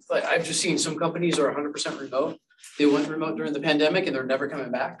mean, like I've just seen some companies are 100% remote. They went remote during the pandemic and they're never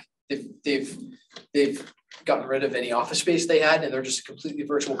coming back. They've gotten rid of any office space they had and they're just a completely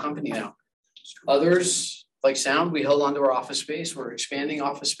virtual company now. Others, like Sound, we held on to our office space. We're expanding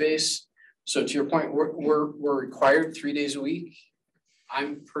office space. So to your point, we're required 3 days a week.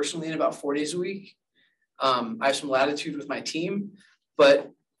 I'm personally in about 4 days a week. I have some latitude with my team,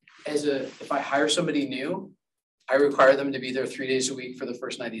 but if I hire somebody new, I require them to be there 3 days a week for the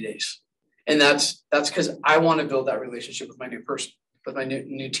first 90 days. And that's because I want to build that relationship with my new person, with my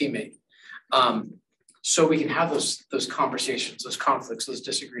new teammate. So we can have those conversations, those conflicts, those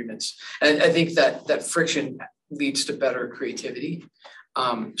disagreements. And I think that friction leads to better creativity.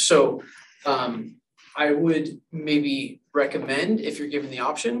 I would maybe recommend, if you're given the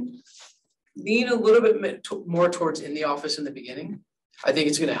option, lean a little bit more towards in the office in the beginning. I think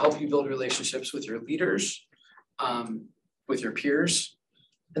it's going to help you build relationships with your leaders, with your peers,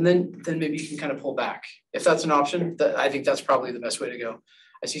 and then maybe you can kind of pull back. If that's an option, I think that's probably the best way to go.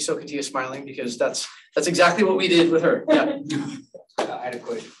 I see Sokatia smiling because that's exactly what we did with her. Yeah. I had a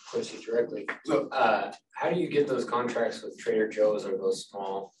question directly. So, how do you get those contracts with Trader Joe's or those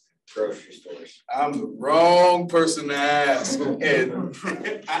small grocery stores? I'm the wrong person to ask, and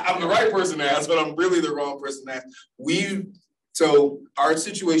I'm the right person to ask, but I'm really the wrong person to ask. So our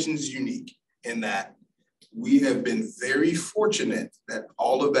situation is unique in that we have been very fortunate that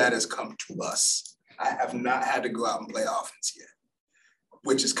all of that has come to us. I have not had to go out and play offense yet,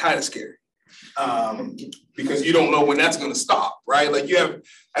 which is kind of scary. Because you don't know when that's going to stop, right? Like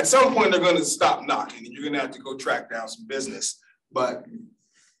at some point they're going to stop knocking and you're going to have to go track down some business. But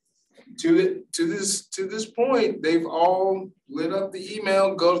to this point, they've all lit up the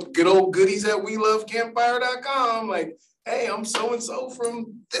email, good old goodies at welovecampfire.com. Like, hey, I'm so-and-so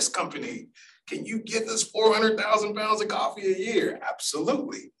from this company. Can you get us 400,000 pounds of coffee a year?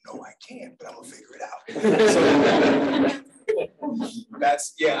 Absolutely. No, I can't, but I'm gonna figure it out.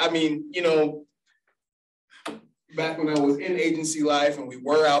 So I mean, back when I was in agency life and we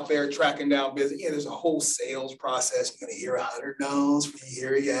were out there tracking down business, there's a whole sales process. You're gonna hear 100 no's when you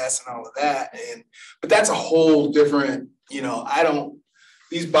hear yes and all of that. But that's a whole different,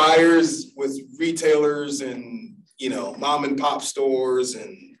 these buyers with retailers and, mom and pop stores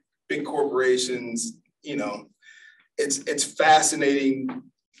and big corporations, it's fascinating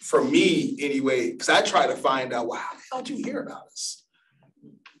for me anyway, because I try to find out, how the hell did you hear about us?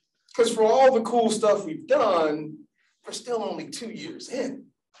 Because for all the cool stuff we've done, we're still only 2 years in.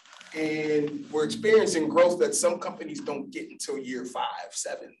 And we're experiencing growth that some companies don't get until year 5,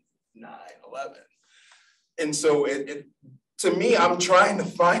 7, 9, 11. And so to me, I'm trying to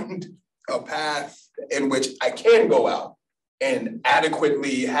find a path in which I can go out and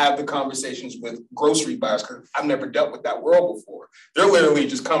adequately have the conversations with grocery buyers, because I've never dealt with that world before. They're literally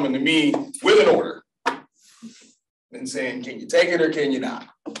just coming to me with an order and saying, can you take it or can you not?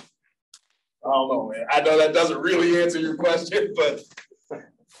 I don't know, man. I know that doesn't really answer your question, but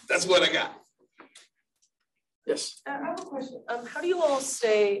that's what I got. Yes. I have a question. How do you all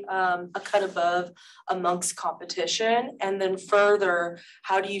stay a cut above amongst competition? And then further,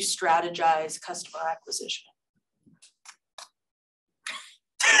 how do you strategize customer acquisition?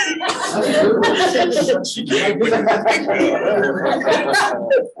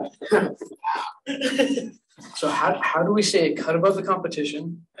 So how do we stay a cut above the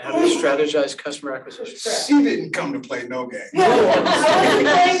competition? How do we strategize customer acquisition? She didn't come to play no game.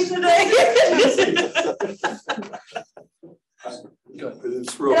 Good.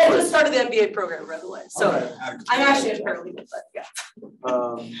 It's real I quick. just started the MBA program, by the way. So I'm actually a paralegal, but yeah.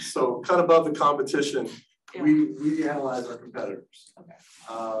 So cut above the competition, Yeah. we analyze our competitors. Okay.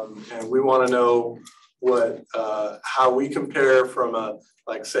 And we want to know how we compare from a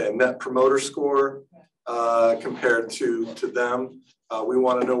net promoter score compared to them. We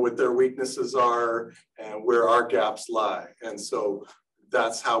want to know what their weaknesses are and where our gaps lie. And so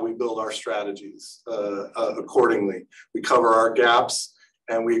that's how we build our strategies accordingly. We cover our gaps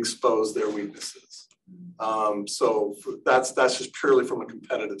and we expose their weaknesses. So that's just purely from a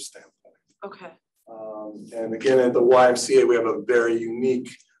competitive standpoint. Okay. And again, at the YMCA, we have a very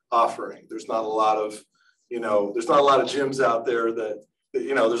unique offering. There's not a lot of, gyms out there that,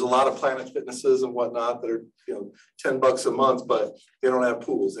 there's a lot of Planet Fitnesses and whatnot that are, $10 a month, but they don't have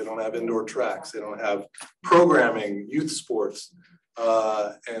pools. They don't have indoor tracks. They don't have programming, youth sports,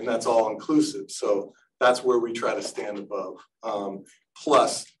 and that's all inclusive. So that's where we try to stand above.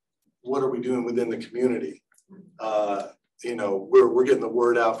 Plus, what are we doing within the community? we're getting the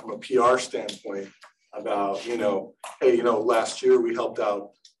word out from a PR standpoint about, hey, last year we helped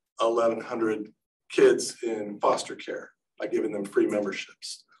out 1,100 kids in foster care by giving them free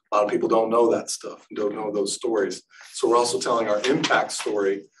memberships. A lot of people don't know that stuff and don't know those stories. So we're also telling our impact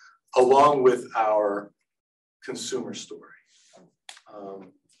story along with our consumer story.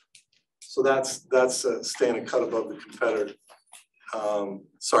 So that's staying a cut above the competitor.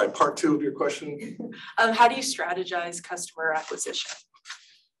 Sorry, part two of your question. How do you strategize customer acquisition?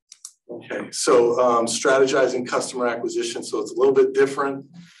 Okay, so strategizing customer acquisition, so it's a little bit different,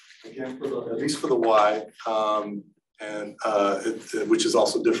 again, at least for the why, which is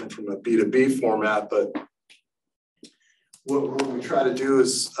also different from a B2B format, but what we try to do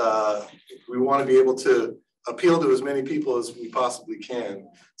is we want to be able to appeal to as many people as we possibly can.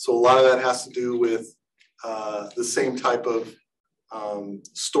 So a lot of that has to do with the same type of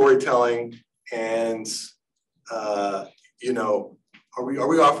storytelling and are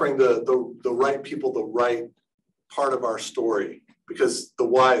we offering the right people the right part of our story? Because the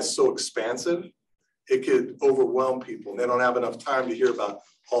why is so expansive, it could overwhelm people. They don't have enough time to hear about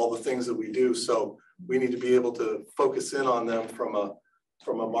all the things that we do. So we need to be able to focus in on them from a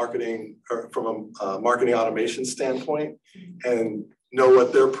marketing or from a marketing automation standpoint and know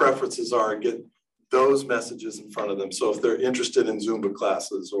what their preferences are and get those messages in front of them. So if they're interested in Zumba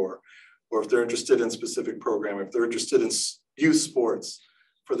classes or if they're interested in specific programming, if they're interested in youth sports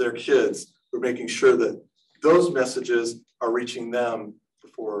for their kids, we're making sure that those messages are reaching them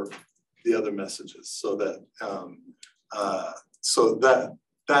before the other messages. So that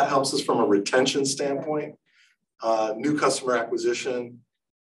that helps us from a retention standpoint. New customer acquisition,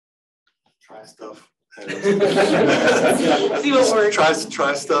 try stuff. See what works.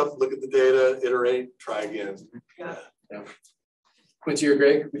 Try stuff, look at the data, iterate, try again. Yeah. Quincy or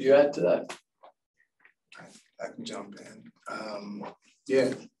Greg, would you add to that? I can jump in.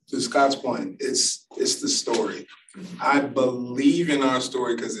 Yeah, to Scott's point, it's the story. I believe in our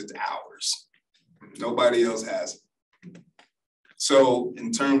story because it's ours. Nobody else has it. So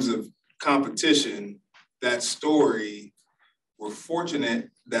in terms of competition, that story, we're fortunate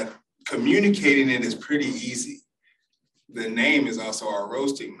that communicating it is pretty easy. The name is also our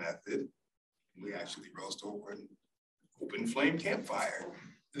roasting method. We actually roast over an open flame campfire.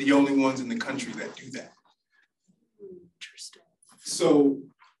 The only ones in the country that do that. Interesting. So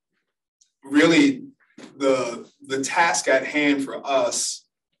really the task at hand for us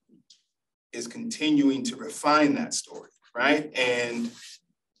is continuing to refine that story, right? And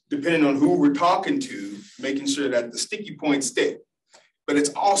depending on who we're talking to, making sure that the sticky points stick. But it's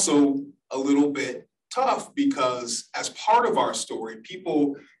also a little bit tough because as part of our story,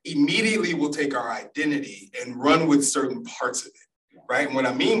 people immediately will take our identity and run with certain parts of it, right? And what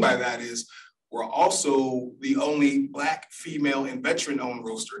I mean by that is we're also the only Black, female, and veteran-owned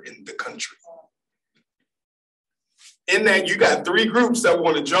roaster in the country. In that you got three groups that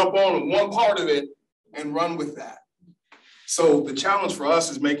want to jump on one part of it and run with that. So the challenge for us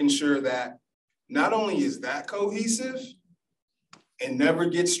is making sure that not only is that cohesive and never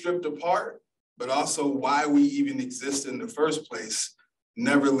gets stripped apart, but also why we even exist in the first place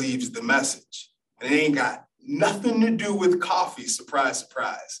never leaves the message. And it ain't got nothing to do with coffee, surprise,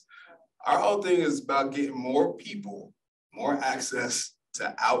 surprise. Our whole thing is about getting more people, more access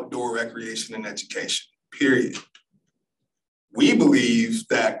to outdoor recreation and education, period. We believe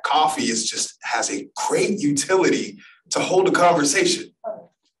that coffee has a great utility to hold a conversation.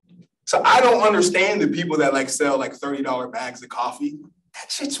 So I don't understand the people that sell $30 bags of coffee. That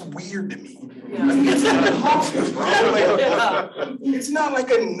shit's weird to me. Yeah. It's not coffee, bro. It's not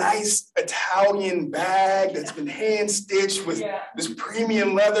like a nice Italian bag that's been hand stitched with this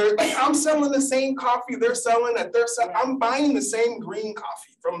premium leather. I'm selling the same coffee they're selling that they're selling. I'm buying the same green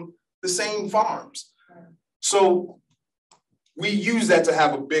coffee from the same farms. So we use that to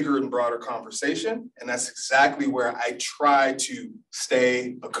have a bigger and broader conversation. And that's exactly where I try to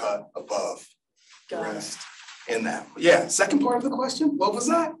stay a cut above the rest in that. Yeah, second part of the question, what was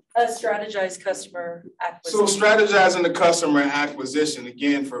that? Strategize customer acquisition. So strategizing the customer acquisition,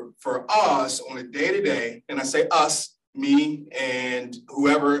 again, for us on a day-to-day, and I say us, me, and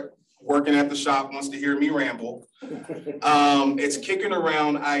whoever working at the shop wants to hear me ramble, it's kicking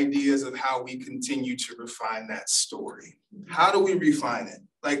around ideas of how we continue to refine that story. How do we refine it?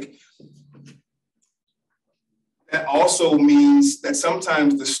 That also means that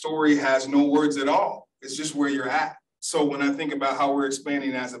sometimes the story has no words at all. It's just where you're at. So when I think about how we're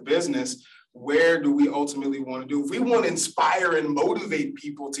expanding as a business, where do we ultimately want to do? If we want to inspire and motivate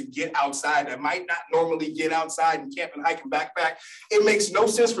people to get outside that might not normally get outside and camp and hike and backpack, it makes no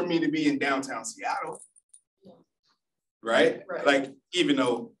sense for me to be in downtown Seattle. right? Right. Like, even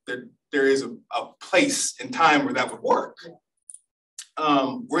though there is a place and time where that would work.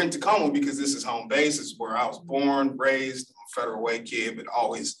 We're in Tacoma because this is home base. This is where I was born, raised. I'm a Federal Way kid, but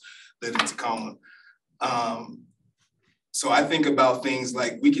always lived in Tacoma. So I think about things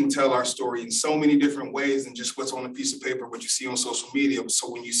like we can tell our story in so many different ways than just what's on a piece of paper, what you see on social media.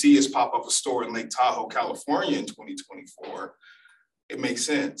 So when you see us pop up a store in Lake Tahoe, California in 2024, it makes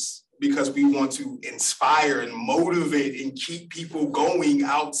sense because we want to inspire and motivate and keep people going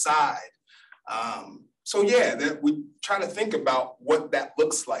outside. So yeah, that we try to think about what that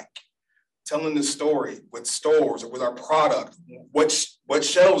looks like. Telling the story with stores or with our product. What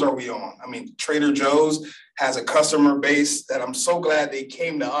shelves are we on? I mean, Trader Joe's has a customer base that I'm so glad they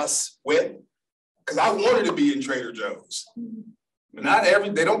came to us with, because I wanted to be in Trader Joe's. But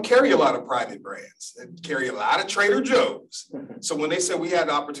they don't carry a lot of private brands. They carry a lot of Trader Joe's. So when they said we had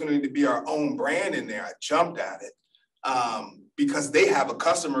the opportunity to be our own brand in there, I jumped at it. Because they have a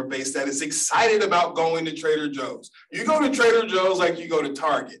customer base that is excited about going to Trader Joe's. You go to Trader Joe's like you go to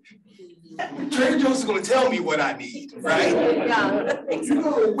Target. Trader Joe's is going to tell me what I need, right? Yeah. If you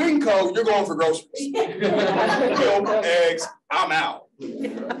go to Winco, you're going for groceries. Milk, eggs, I'm out.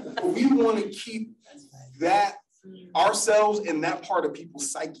 But we want to keep that ourselves in that part of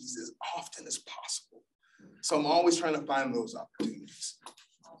people's psyches as often as possible. So I'm always trying to find those opportunities.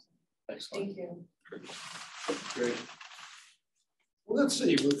 Thank you. Great. Well, let's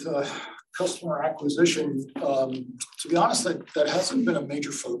see, with customer acquisition, to be honest, that hasn't been a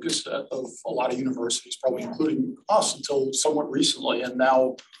major focus of a lot of universities, probably including us until somewhat recently. And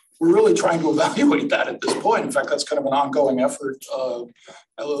now we're really trying to evaluate that at this point. In fact, that's kind of an ongoing effort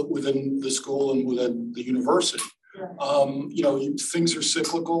within the school and within the university. Things are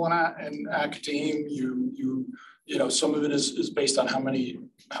cyclical in academia. Some of it is based on how many,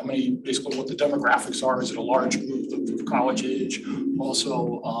 basically what the demographics are. Is it a large group of college age?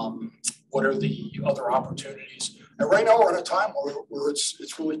 Also, what are the other opportunities? And right now we're at a time where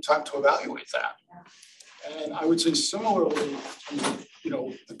it's really time to evaluate that. And I would say similarly,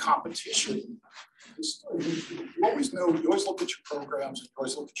 the competition. You always look at your programs, and you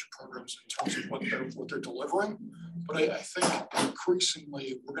always look at your programs in terms of what they're delivering. But I think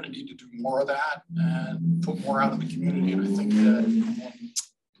increasingly we're going to need to do more of that and put more out in the community. And I think that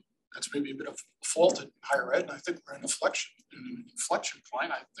that's maybe a bit of a fault in higher ed. And I think we're in an inflection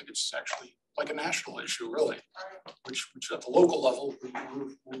point. I think it's actually like a national issue, really, which at the local level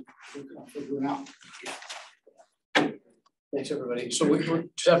we're figuring out. Thanks, everybody. So we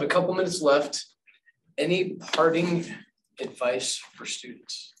just have a couple minutes left. Any parting advice for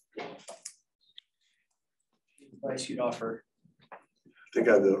students? Advice you'd offer? I think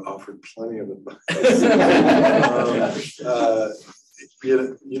I've offered plenty of advice.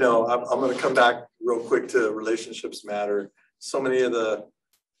 I'm going to come back real quick to relationships matter. So many of the,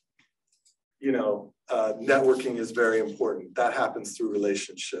 networking is very important. That happens through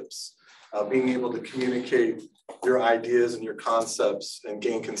relationships. Being able to communicate your ideas and your concepts and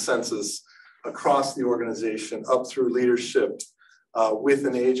gain consensus across the organization, up through leadership, with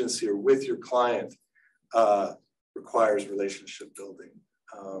an agency or with your client, requires relationship building.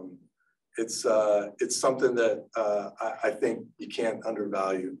 It's something that I think you can't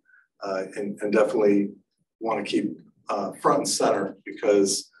undervalue, and definitely want to keep front and center,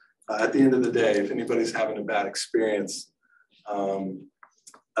 because at the end of the day, if anybody's having a bad experience,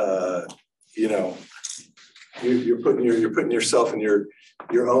 you're putting yourself and your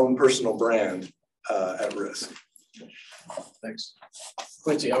own personal brand at risk. Thanks.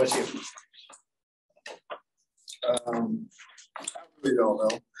 Quincy, how about you? I really don't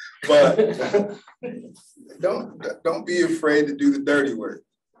know, but don't be afraid to do the dirty work.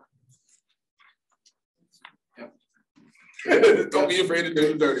 Don't be afraid to do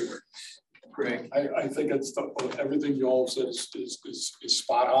the dirty work. Great. I think it's everything you all said is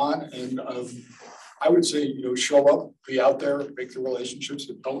spot on, and I would say show up, be out there, make the relationships,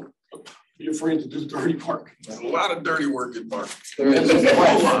 and don't be afraid to do the dirty work. There's a lot of dirty work in marketing. There is. There's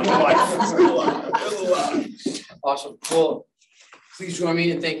a lot. Awesome. Well, please join me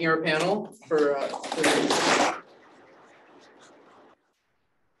in thanking our panel for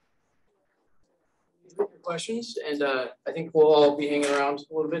questions, and I think we'll all be hanging around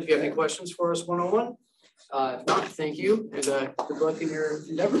a little bit if you have any questions for us one-on-one. If not, thank you, and good luck in your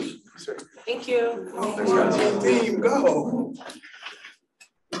endeavors. Thank you. Team, go.